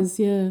beef about? is.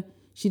 Yeah,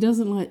 she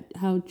doesn't like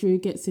how Drew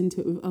gets into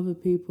it with other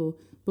people,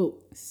 but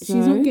she's So?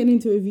 not getting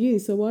into it with you.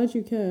 So why do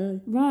you care?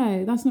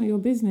 Right, that's not your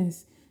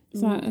business.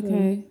 It's like,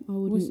 okay, I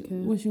wouldn't care.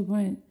 what's your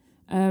point?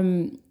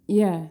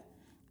 Yeah.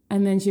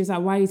 And then she was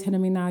like, why are you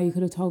telling me now? You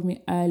could have told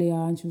me earlier.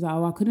 And she was like,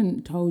 oh, I couldn't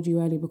have told you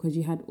earlier because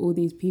you had all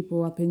these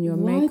people up in your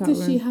Why makeup does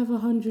room she have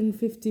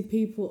 150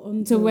 people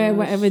on to wear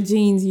whatever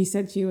jeans you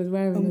said she was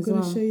wearing I'm as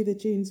going well? to show you the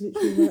jeans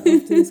literally right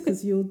after this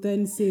because you'll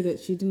then see that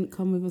she didn't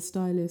come with a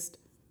stylist.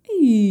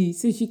 Hey,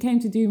 so she came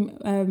to do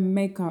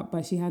makeup,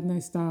 but she had no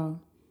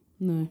style.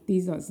 No.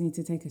 These lots need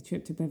to take a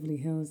trip to Beverly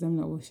Hills. Them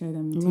lot will show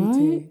them tutu.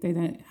 Right. They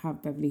don't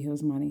have Beverly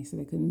Hills money, so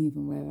they couldn't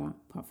even wear that,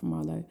 apart from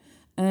Marlo.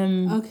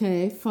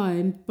 Okay,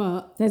 fine,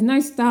 but There's no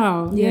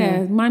style.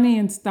 Yeah. Yeah, money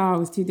and style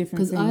was two different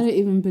because things. I don't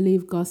even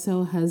believe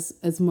Garcelle has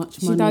as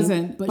much money. She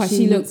doesn't, but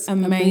she looks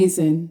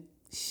amazing.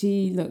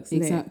 She looks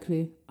lit.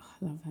 Exactly. Oh,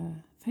 I love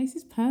her. Face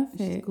is perfect.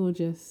 She's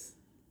gorgeous.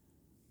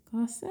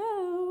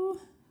 Garcelle.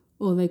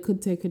 Or they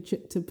could take a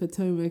trip to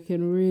Potomac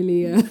and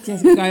really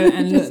Just go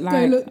and just look go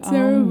like, look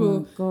terrible. oh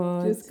my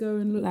God. Just go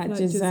and look like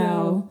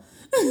Giselle.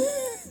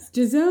 Why But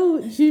do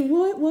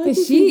you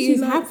think she is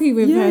likes- happy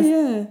with yeah, her.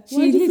 Yeah, Why She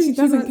do you literally think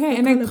doesn't likes care. the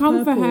And they colour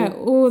come for her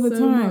purple all the so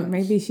time. much?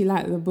 Maybe she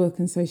liked the book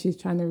and so she's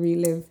trying to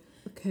relive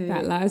Okay.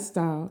 that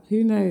lifestyle.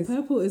 Who knows?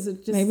 Purple is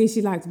just... Maybe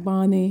she likes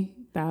Barney.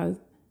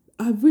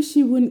 I wish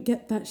you wouldn't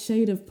get that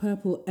shade of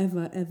purple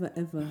ever, ever,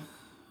 ever.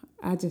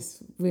 I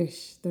just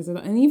wish there's a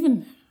lot. And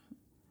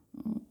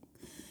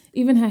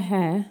even her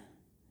hair,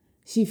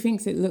 she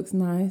thinks it looks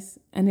nice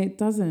and it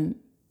doesn't.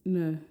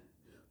 No.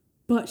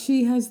 But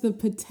she has the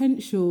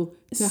potential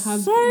to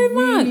have So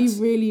really, much.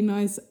 really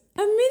nice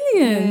A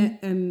million. hair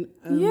and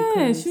Yeah,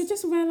 clothes. she'll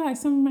just wear like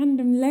some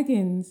random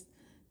leggings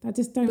that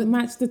just don't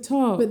match the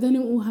top. But then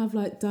it will have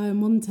like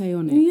diamante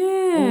on it. Yeah,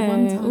 Or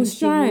one time or she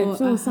stripes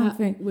wore a or hat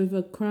something. with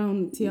a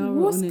crown tiara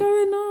What's on it.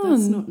 going on?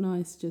 That's not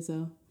nice,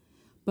 Giselle.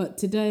 But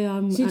today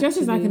She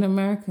dresses like an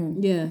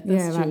American. Yeah,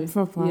 that's true. Like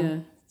proper. Yeah,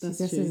 that's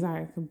she dresses true.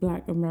 like a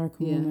black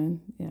American Yeah.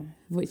 woman. Yeah,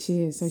 which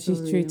she is. So she's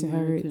Sorry, true to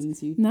her roots.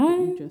 Americans, you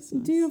dress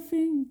nice. Do your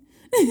thing.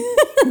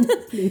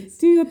 Please.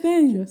 Do your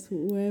thing. Just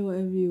wear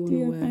whatever you want Do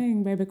to your wear.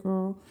 thing, baby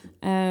girl.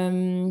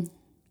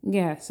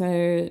 Yeah,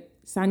 so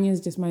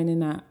Sanya's just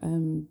moaning at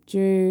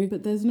Drew.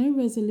 But there's no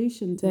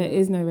resolution to There that.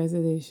 is no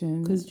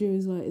resolution. Because Drew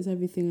is like, is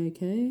everything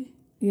okay?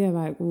 Yeah,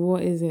 like,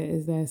 what is it?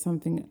 Is there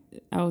something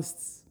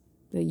else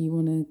that you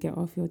want to get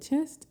off your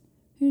chest?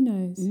 Who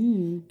knows?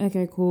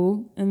 Okay,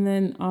 cool. And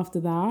then after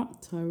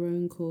that,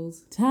 Tyrone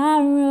calls.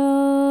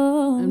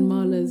 Tyrone. And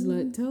Marla's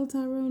like, tell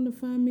Tyrone to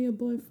find me a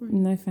boyfriend.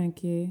 No,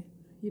 thank you.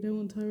 You don't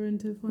want Tyrone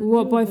to find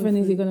What you a boyfriend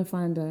is he going to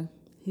find her?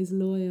 His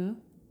lawyer.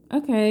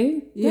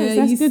 Okay. Yeah, yes,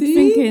 that's you good see?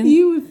 thinking.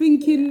 You were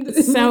thinking...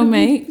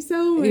 Cellmate.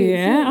 Cellmate.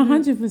 Yeah,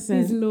 cellmate. 100%.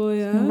 His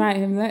lawyer. Write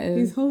him letters.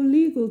 His whole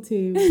legal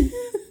team.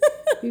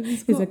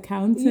 His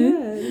accountant.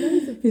 Yeah,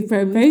 loads of His people.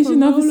 probation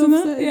parole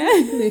officer. Yeah.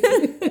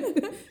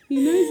 Exactly.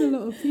 He knows a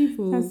lot of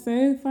people. That's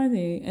so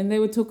funny. And they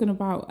were talking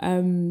about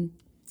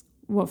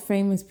what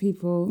famous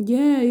people.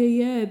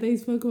 Yeah. They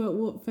spoke about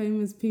what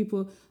famous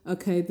people...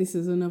 Okay, this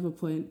is another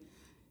point.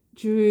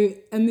 Drew,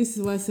 and this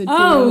is why I said Drew.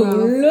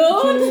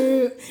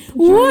 Lord!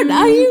 What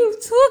are you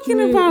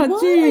talking about, Why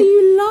Drew? are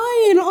you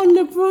lying on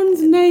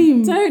LeBron's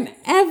name? Don't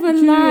ever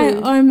Drew. lie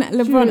on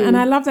LeBron. Drew. And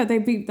I love that they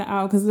beeped that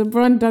out because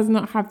LeBron does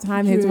not have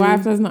time. His Drew.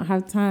 wife does not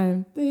have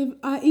time.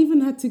 I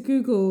even had to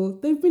Google.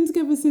 They've been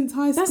together since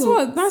high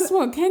school. That's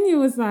what Kenya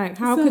was like.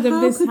 How So could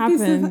have this could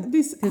happened?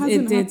 This 'Cause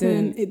hasn't it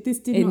happened. didn't. This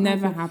did It not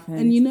never happen. happened.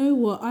 And you know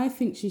what? I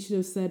think she should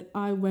have said,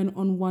 I went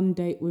on one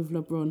date with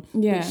LeBron.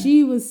 Yeah. But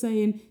she was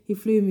saying, he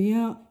flew me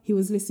out. He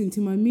was listening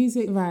to my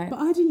music. Right. But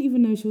I didn't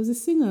even know she was a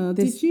singer.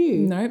 Did you?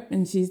 Nope.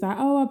 And she's like,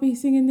 oh, I'll be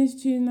singing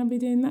this tune. I'll be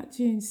doing that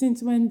tune.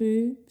 Since when,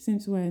 boo?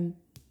 Since when?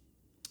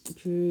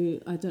 Drew,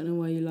 I don't know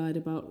why you lied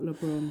about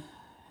LeBron.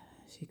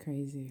 She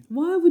crazy.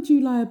 Why would you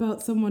lie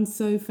about someone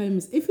so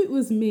famous? If it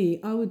was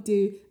me, I would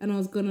do, and I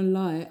was going to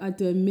lie, I'd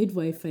do a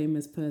midway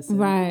famous person.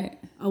 Right.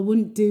 I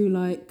wouldn't do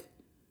like...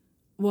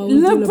 Well,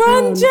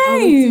 LeBron James! I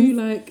would do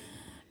like...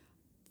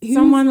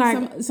 Someone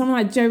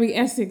like Joey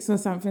Essex or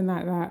something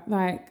like that.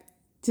 Like,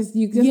 just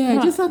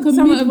just like a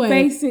someone midway.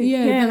 basic.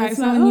 Yeah, like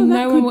someone that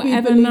no one could will be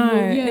ever believable. know.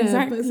 Yeah,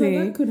 Exactly. But so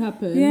that could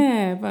happen.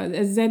 Yeah, but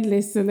a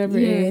Z-list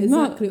celebrity. Yeah,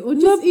 exactly. Not, Or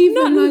just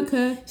even not, like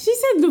a... She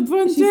said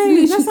LeBron She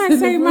James. That's said like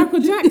saying LeBron Michael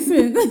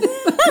Jackson.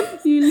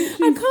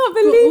 I can't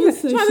believe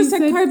it. She tried to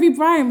say Kobe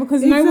Bryant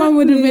because no one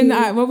would have been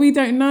like, well, we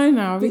don't know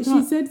now. But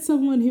she said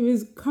someone who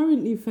is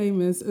currently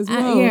famous as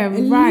well. Yeah,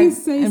 At right.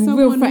 least say And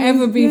someone will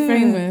forever be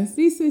famous. At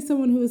least say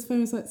someone who was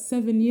famous like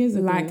 7 years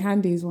ago. Like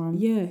Candy's one.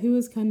 Yeah, who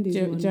was Candy's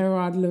one?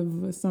 Gerard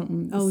Love or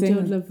something. Oh, singer.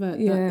 Gerard Levert,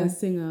 Yeah. the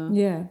singer.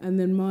 Yeah. And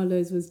then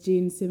Marlowe's was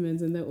Gene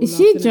Simmons, and they're all Is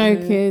she laughing at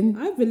her. joking?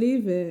 I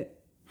believe it.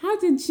 How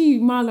did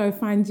Marlo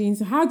find Gene?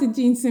 So how did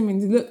Gene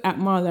Simmons look at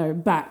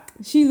Marlo back?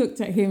 She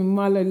looked at him,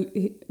 Marlo.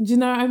 Do you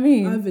know what I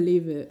mean? I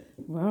believe it.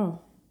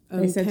 Wow.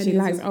 They said she Kenya's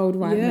likes was- old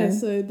white yeah, men.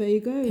 so there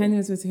you go.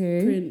 Kenya's was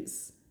who?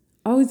 Prince.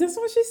 Oh, is that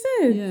what she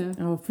said? Yeah.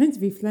 Oh, Prince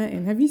be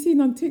flirting. Have you seen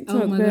on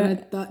TikTok? Oh my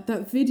God,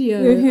 that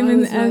video. with him I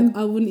was and, like,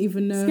 I wouldn't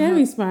even know.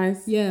 Scary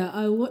Spice. Yeah,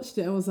 I watched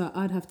it. I was like,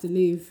 I'd have to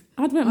leave.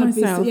 I'd wet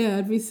myself.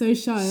 I'd be so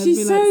shy. I'd She's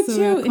be so like, sorry,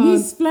 chill. I And can't.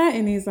 he's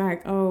flirting. He's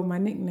like, oh, my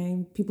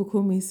nickname. People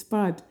call me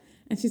Spud.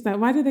 And she's like,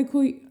 why do they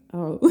call you?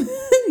 Oh.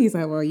 He's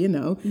like, well, you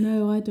know.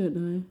 No, I don't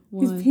know.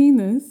 Why? His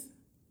penis.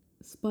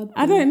 Spud.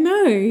 I don't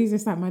know. He's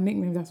just like my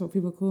nickname. That's what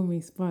people call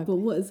me, Spud. But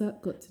what has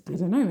that got to do? I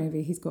don't know.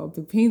 Maybe he's got a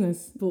big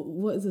penis. But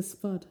what is a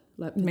spud?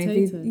 Like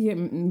potato? Maybe, yeah,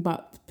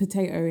 but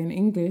potato in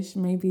English.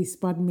 Maybe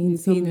Spud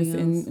means penis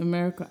in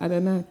America. I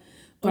don't know.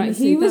 But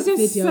honestly, he was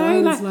just video, so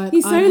like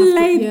he's so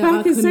laid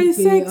back and so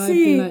sexy. I'd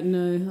be like,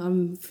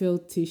 no, I feel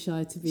too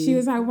shy to be. She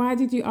was like, why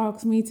did you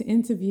ask me to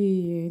interview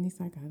you? And he's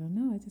like, I don't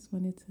know, I just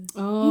wanted to.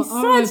 Oh,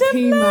 he's such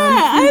a man.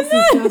 I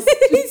know.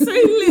 He's so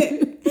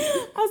lit.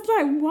 I was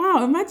like,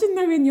 wow, imagine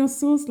knowing your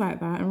source like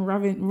that and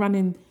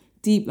running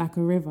deep like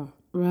a river.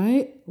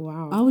 Right?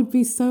 Wow. I would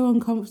be so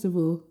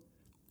uncomfortable.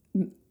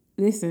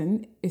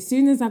 Listen, as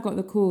soon as I got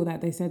the call that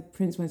they said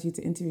Prince wants you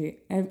to interview,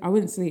 I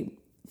wouldn't sleep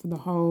for the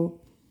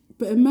whole...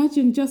 But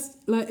imagine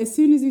just like as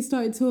soon as he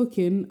started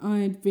talking,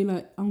 I'd be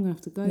like, I'm gonna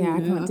have to go. Yeah, I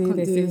can't do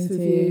this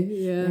with you.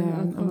 Yeah,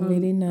 I'm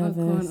really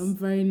nervous. I'm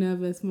very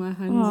nervous. My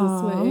hands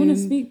are sweating. I want to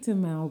speak to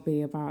Mel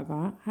B about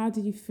that. How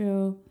do you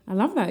feel? I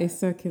love that it's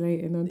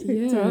circulating on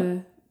TikTok.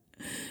 Yeah.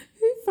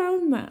 Who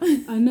found that?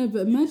 I know,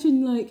 but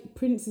imagine like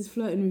Prince is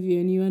flirting with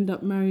you and you end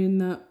up marrying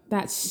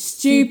that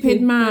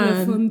stupid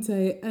man.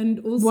 Belafonte, and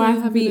also Wife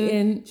having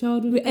beating a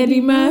child with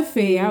Eddie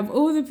Murphy. Out of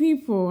all the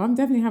people, I'm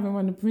definitely having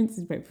one of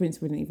Prince's, but Prince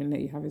wouldn't even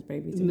let you have his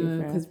baby. To no, be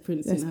fair, because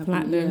Prince that's didn't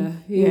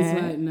platinum. He was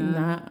like,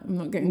 nah, I'm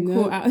not getting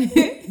caught out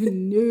here.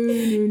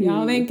 no.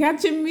 Y'all ain't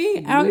catching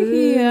me out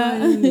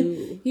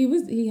here.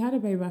 He had a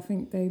baby. I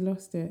think they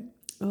lost it.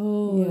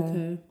 Oh, yeah.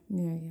 okay.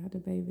 Yeah, he had a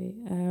baby.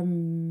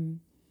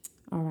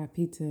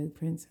 R.I.P. to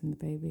Prince and the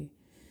baby.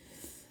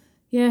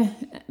 Yeah,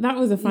 that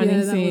was a funny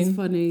scene. That was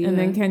funny. Yeah. And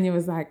then Kenya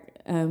was like,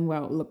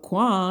 well,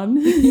 Laquan.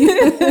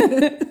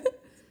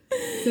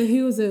 So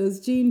it was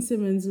Gene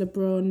Simmons,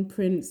 LeBron,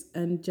 Prince,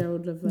 and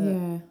Gerald Levert.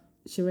 Yeah.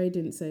 Sheree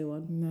didn't say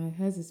one. No,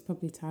 hers is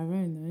probably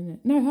Tyrone, though, isn't it?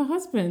 No, her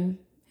husband.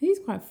 He was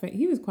quite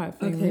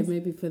famous. Okay,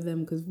 maybe for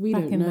them because we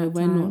Back don't in know. that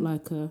We're time. not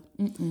like her.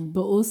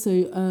 But also,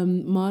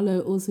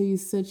 Marlo also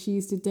said she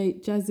used to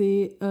date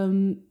Jazzy.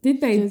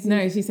 Did they? Jazzy.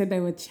 No, she said they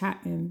were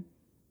chatting.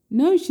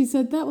 No, she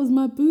said that was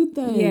my boo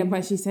thing. Yeah,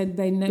 but she said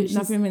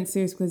nothing went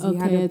serious because he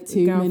had a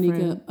too girlfriend. many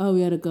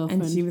he had a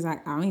girlfriend. And she was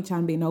like, I ain't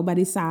trying to be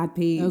nobody's side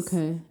piece.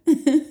 Okay.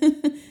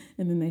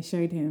 And then they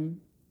showed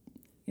him.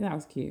 Yeah, that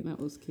was cute. That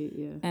was cute,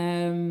 yeah.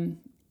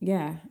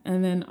 Yeah,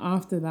 and then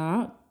after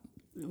that,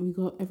 we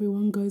got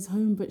Everyone Goes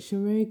Home, but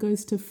Sheree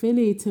goes to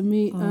Philly to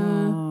meet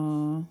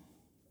Tyrone.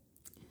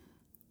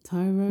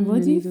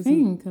 What do you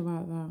think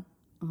about that?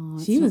 Oh,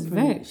 she was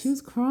vexed. She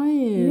was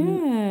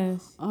crying.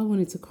 Yes. I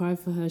wanted to cry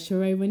for her.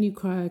 Sheree, when you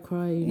cry, I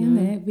cry, you know.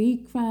 In it, we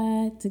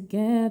cried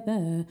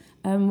together.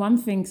 One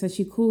thing, so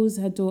she calls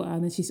her daughter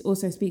and then she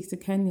also speaks to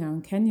Kenya.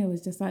 And Kenya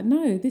was just like,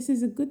 no, this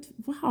is a good...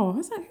 Wow. I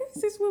was like, who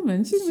is this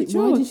woman? She's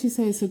mature. Why did she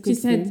say it's a good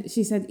thing?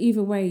 She said,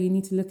 either way, you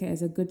need to look at it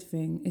as a good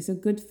thing. It's a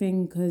good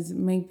thing because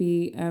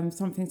maybe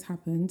something's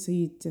happened, so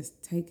you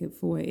just take it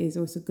for what it is.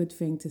 Or it's a good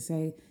thing to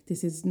say,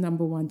 this is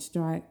number one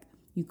strike.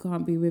 You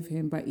can't be with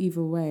him, but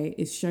either way,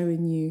 it's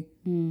showing you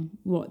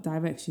what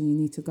direction you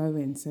need to go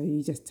in. So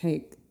you just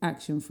take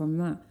action from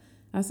that.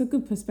 That's a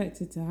good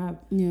perspective to have.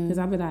 Yeah. Because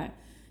I'd be like,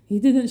 he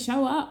didn't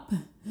show up.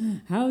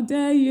 How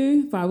dare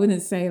you? But I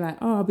wouldn't say like,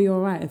 oh, I'll be all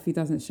right if he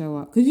doesn't show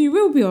up. Because you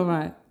will be all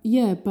right.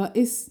 Yeah, but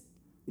it's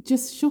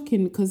just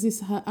shocking because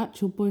it's her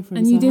actual boyfriend.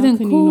 And you didn't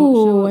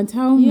call and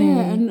tell me. Yeah,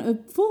 and I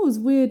thought it was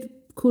weird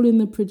calling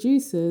the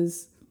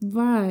producers.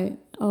 Right.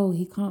 Oh,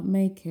 he can't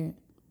make it.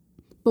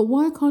 But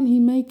why can't he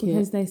make it?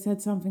 Because they said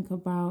something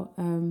about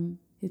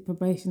his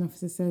probation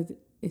officer said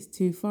it's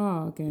too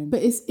far again.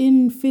 But it's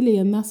in Philly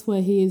and that's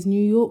where he is.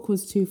 New York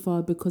was too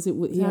far because it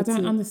would. I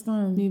don't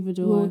understand. Neither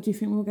do I. Do you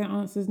think we'll get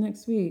answers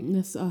next week?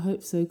 Yes, I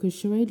hope so. Because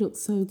Sheree looks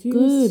so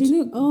good. She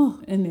looked,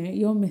 innit?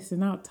 You're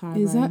missing out, Tyrone.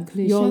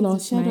 Exactly. You're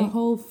lost, she had a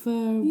whole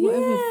fur,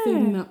 whatever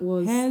thing that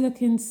was. Hair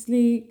looking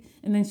sleek,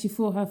 and then she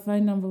thought her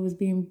phone number was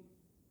being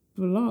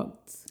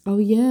blocked. Oh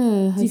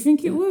yeah. Do you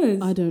think it was?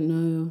 I don't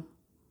know.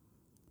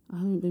 I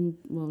haven't been,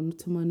 well,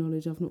 to my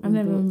knowledge, I've not been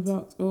I've never been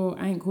blocked, or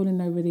I ain't calling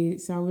nobody,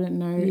 so I wouldn't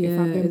know if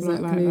I've been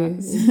blocked like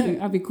exactly. that.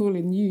 So I'll be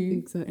calling you.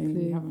 Exactly.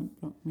 And you haven't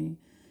blocked me.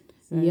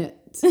 So. Yet.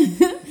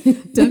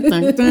 Dun,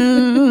 dun,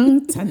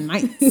 dun.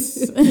 Tonight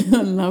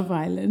on Love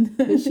Island.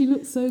 But she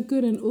looked so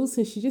good, and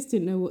also she just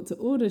didn't know what to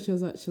order. She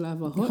was like, shall I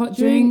have a hot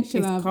drink?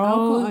 Shall I have cold.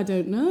 alcohol? I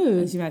don't know.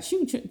 And she was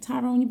like, shoot,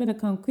 Tyrone, you better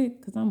come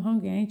quick because I'm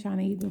hungry. I ain't trying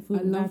to eat the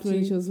food. I loved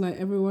when she was like,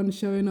 everyone's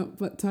showing up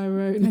but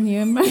Tyrone. Can you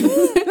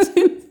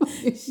imagine?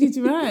 She's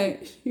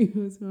right. She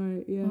was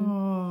right, yeah.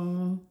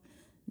 Oh,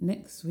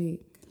 next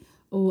week.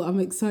 Oh, I'm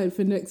excited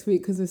for next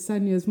week because of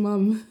Sanya's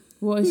mum.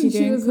 What is she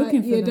doing? She was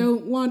Cooking like, for you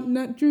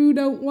them? Drew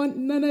don't want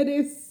none of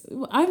this.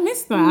 I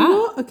missed that.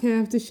 What? Okay, I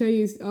have to show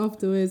you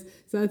afterwards.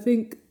 So I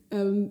think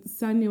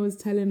Sanya was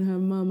telling her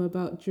mum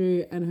about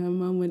Drew and her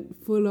mum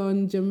went full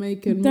on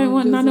Jamaican. Don't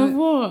want none of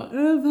what?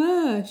 None of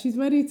her. She's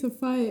ready to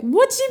fight.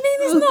 What do you mean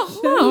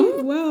it's not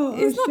mum? Well,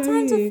 it's not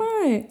time to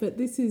fight. But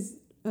this is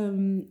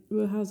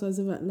Real Housewives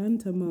of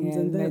Atlanta mums,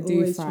 Yeah, and they're they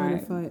always do trying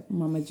to fight.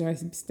 Mama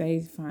Joyce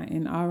stays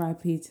fighting.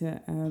 R.I.P.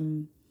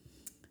 to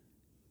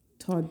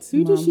Todd's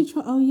Who mum. did she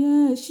try? Oh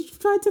yeah, she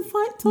tried to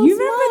fight Todd's You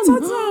remember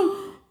mum. Todd's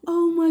mum?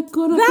 Oh my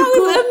God, That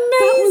was amazing.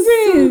 That was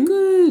so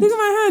good. Look at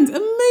my hands.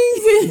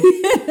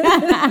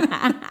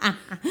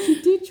 Amazing.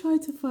 She did try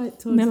to fight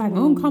Todd's They're like,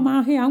 mom. oh, come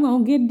out here. I'm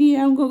going to get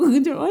there. I'm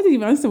going to... I didn't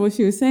even understand what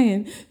she was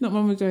saying. Not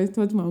Mama Joyce,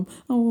 Todd's mom.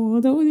 Oh,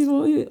 that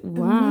was...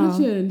 Wow.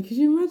 Imagine. Could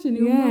you imagine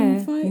your mom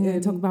fighting? You know,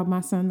 talk about my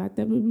son like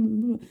that.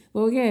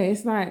 Well, yeah,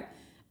 it's like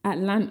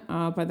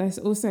Atlanta, but there's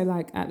also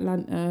like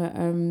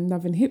Atlanta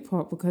Love and Hip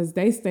Hop because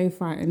they stay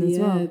fighting as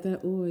well. Yeah, they're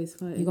always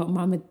fighting. You got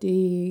Mama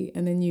D,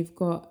 and then you've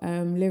got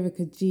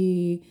Lyrica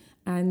G,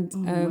 and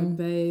my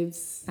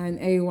babes, and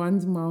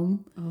A1's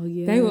mom. Oh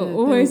yeah, they were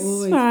always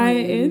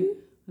fighting.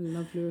 I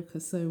love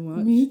Lyrica so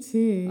much. Me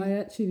too. I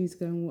actually need to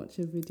go and watch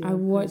a video. I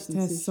watched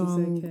her see if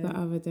song she's okay. the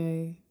other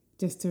day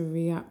just to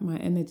re-up my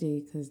energy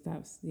because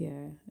that's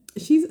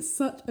She's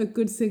such a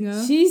good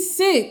singer. She's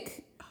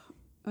sick.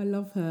 I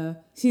love her.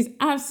 She's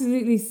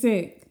absolutely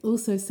sick.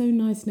 Also, so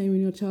nice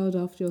naming your child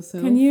after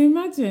yourself. Can you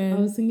imagine? I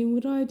was thinking,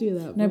 would I do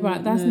that? No,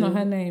 but that's not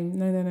her name.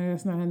 No,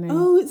 that's not her name.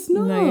 Oh, it's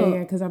not? No,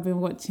 because I've been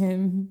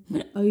watching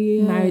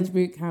Marriage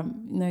Boot Camp.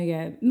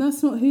 No,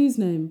 That's not whose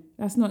name?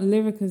 That's not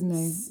Lyrica's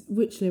name.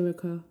 Which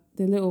Lyrica?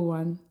 The little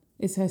one.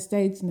 It's her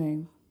stage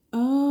name.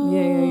 Oh.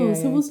 Yeah.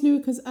 So what's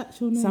Lyrica's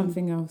actual name?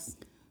 Something else.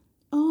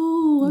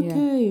 Oh,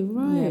 okay,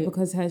 right. Yeah,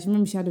 because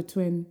remember she had a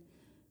twin.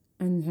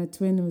 And her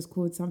twin was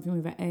called something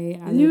with an A.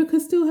 Lyrica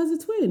still has a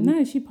twin?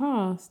 No, she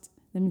passed.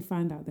 Let me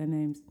find out their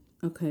names.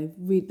 Okay,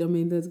 the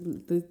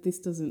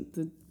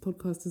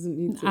podcast doesn't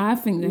need to. I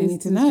think they need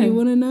to know. Do you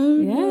want to know?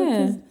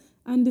 Yeah.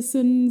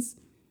 Anderson's.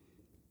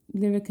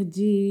 Lyrica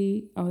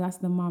G. Oh, that's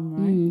the mum,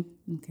 right?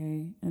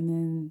 Okay. And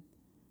then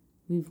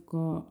we've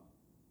got...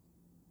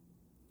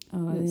 Oh,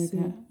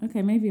 Lyrica.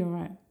 Okay, maybe you're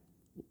right.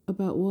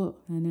 About what?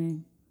 Her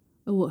name.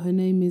 Oh, what? Her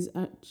name is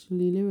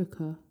actually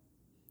Lyrica.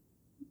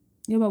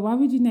 Yeah, but why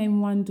would you name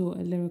one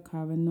daughter Lyrica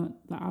and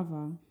not the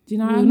other? Do you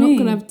know what I You're mean?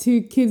 not going to have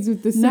two kids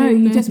with the same No, you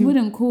name. just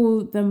wouldn't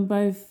call them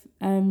both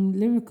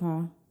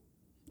Lyrica.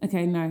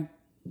 Okay, no.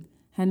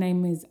 Her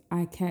name is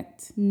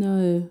Iket.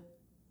 No.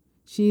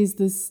 She is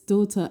the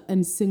daughter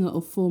and singer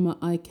of former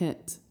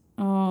Iket.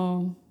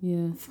 Oh.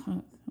 Yeah.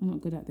 Fuck, I'm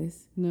not good at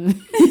this. No.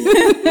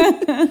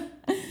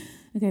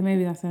 Okay,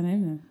 maybe that's her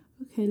name then.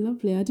 Okay,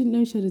 lovely. I didn't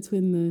know she had a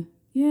twin though.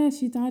 Yeah,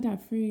 she died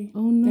at 3.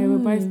 Oh no. They were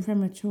both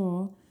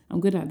premature. I'm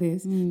good at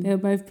this. They were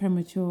both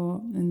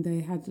premature and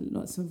they had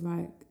lots of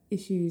like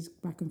issues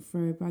back and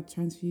forth, blood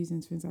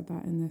transfusions, things like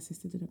that, and their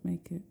sister didn't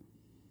make it.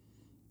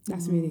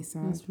 That's really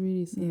sad. That's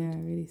really sad. Yeah,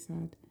 really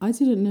sad. I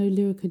didn't know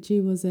Lyrica G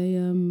was a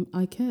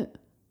Iket.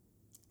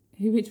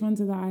 Which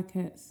ones are the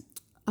Ikets?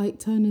 Ike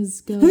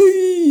Turner's girl.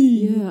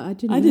 Hey! Yeah, I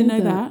didn't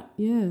know that.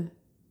 Yeah.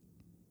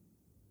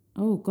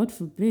 Oh, God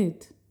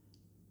forbid.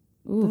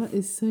 Oof. That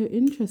is so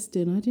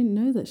interesting. I didn't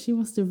know that. She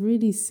must have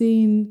really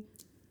seen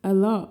A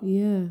lot.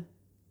 Yeah.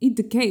 Eat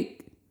the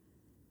cake.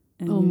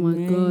 Oh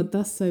my God,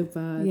 that's so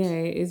bad. Yeah,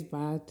 it is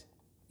bad.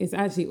 It's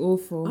actually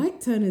awful. Ike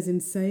Turner's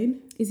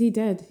insane. Is he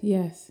dead?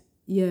 Yes.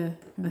 Yeah,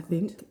 Oh, I God.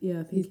 think.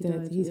 Yeah, I think He's he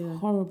dead. died. He's yeah.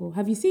 horrible.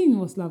 Have you seen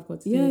What's Love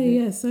Got to Do Yeah, with It?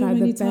 yeah, so Like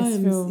many the best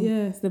times. film.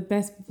 Yeah. It's the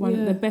best one,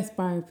 Yeah. the best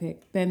biopic,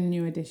 then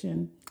New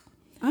Edition.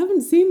 I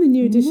haven't seen the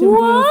new edition.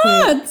 What?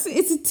 biopic.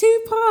 It's a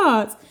 2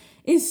 parts.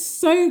 It's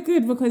so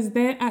good because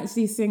they're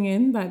actually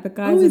singing, like the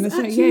guys Oh, in the it's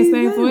show. actually Yes,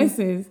 their them.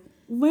 voices.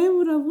 Where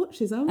would I watch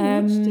this? I haven't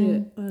watched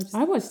it.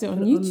 I watched it on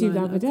put YouTube the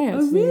online. other day. Oh,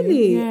 Actually.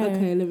 really? Yeah.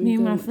 Okay, let me Me and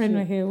go my watch friend it.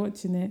 were here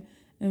watching it,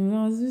 and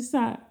I was just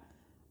like,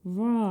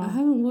 "Raw." I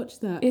haven't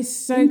watched that. It's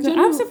so In good. I'm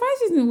general-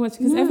 surprised you didn't watch it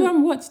because No.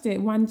 everyone watched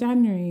it 1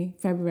 January,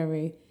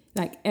 February.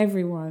 Like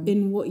everyone.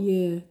 In what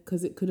year?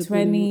 Because it could have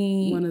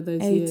been one of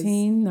those years.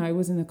 2018? No, it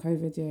wasn't a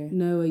COVID year.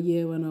 No, a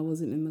year when I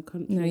wasn't in the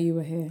country. No, you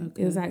were here.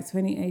 Okay. It was like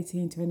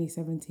 2018,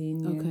 2017.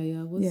 Yeah. Okay,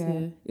 yeah, I was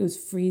here. It was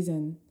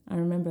freezing. I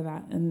remember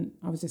that. And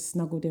I was just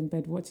snuggled in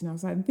bed watching. I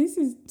was like, this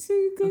is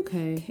too good.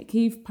 Okay.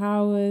 Keith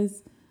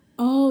Powers.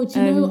 Oh, do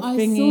you know, I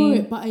Thingy, saw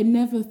it, but I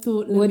never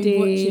thought, let Woody. me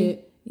watch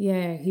it.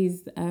 Yeah,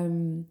 he's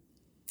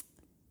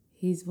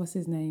what's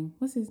his name?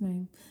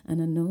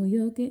 And I know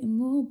you're getting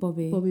more,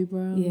 Bobby. Bobby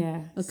Brown.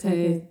 Yeah. so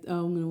Okay, good.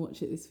 I'm going to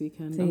watch it this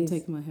weekend. I'm Please.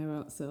 taking my hair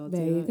out, so I'll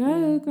There do you it.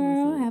 go, Yeah,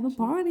 girl. I'll Have a watch it.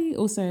 party.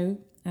 Also,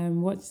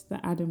 watch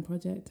the Adam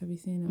Project. Have you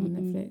seen it on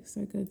Netflix?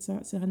 So good. So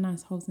it's a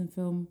nice wholesome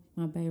film.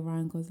 My bae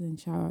Ryan Gosling.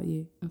 Shout out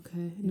you.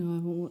 Okay, no, I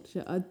haven't watched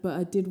it. But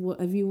I did.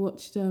 Have you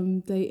watched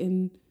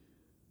Dating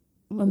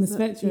On the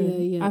Spectrum.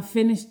 Yeah. I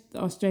finished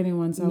the Australian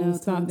one, so I will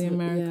start the Yeah,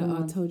 American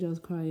one. I told you I was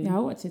crying. Yeah,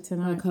 I'll watch it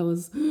tonight. Like I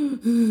was.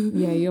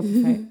 Yeah, you're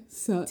perfect.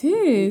 So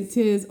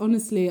Tears.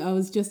 Honestly, I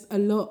was just a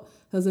lot.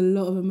 There was a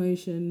lot of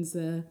emotions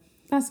there.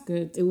 That's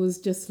good. It was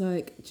just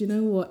like, do you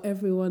know what?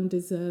 Everyone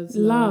deserves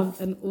Love.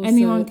 and also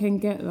Anyone can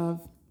get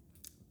love.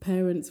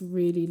 parents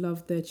really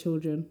love their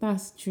children.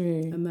 That's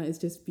true. And that is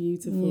just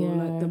beautiful. Yeah.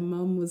 Like the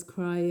mum was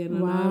crying and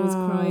I was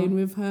Wow. crying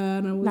with her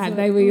and I was Like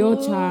they were your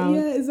 "Oh," child.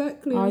 Yeah,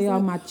 exactly. Oh, you're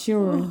my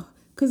children.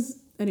 Because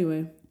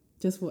anyway,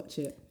 just watch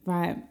it.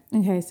 Right.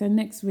 Okay. So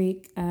next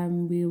week,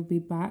 we'll be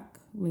back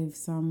with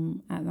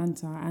some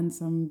Atlanta and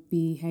some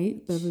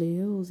BH. Beverly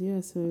Hills,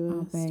 yeah.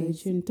 So stay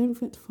tuned. Don't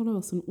forget to follow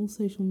us on all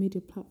social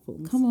media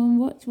platforms. Come on,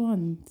 which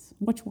ones?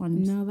 Which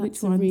ones? Now that's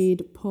which a ones?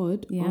 Read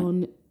Pod Yeah.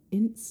 on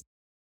Insta.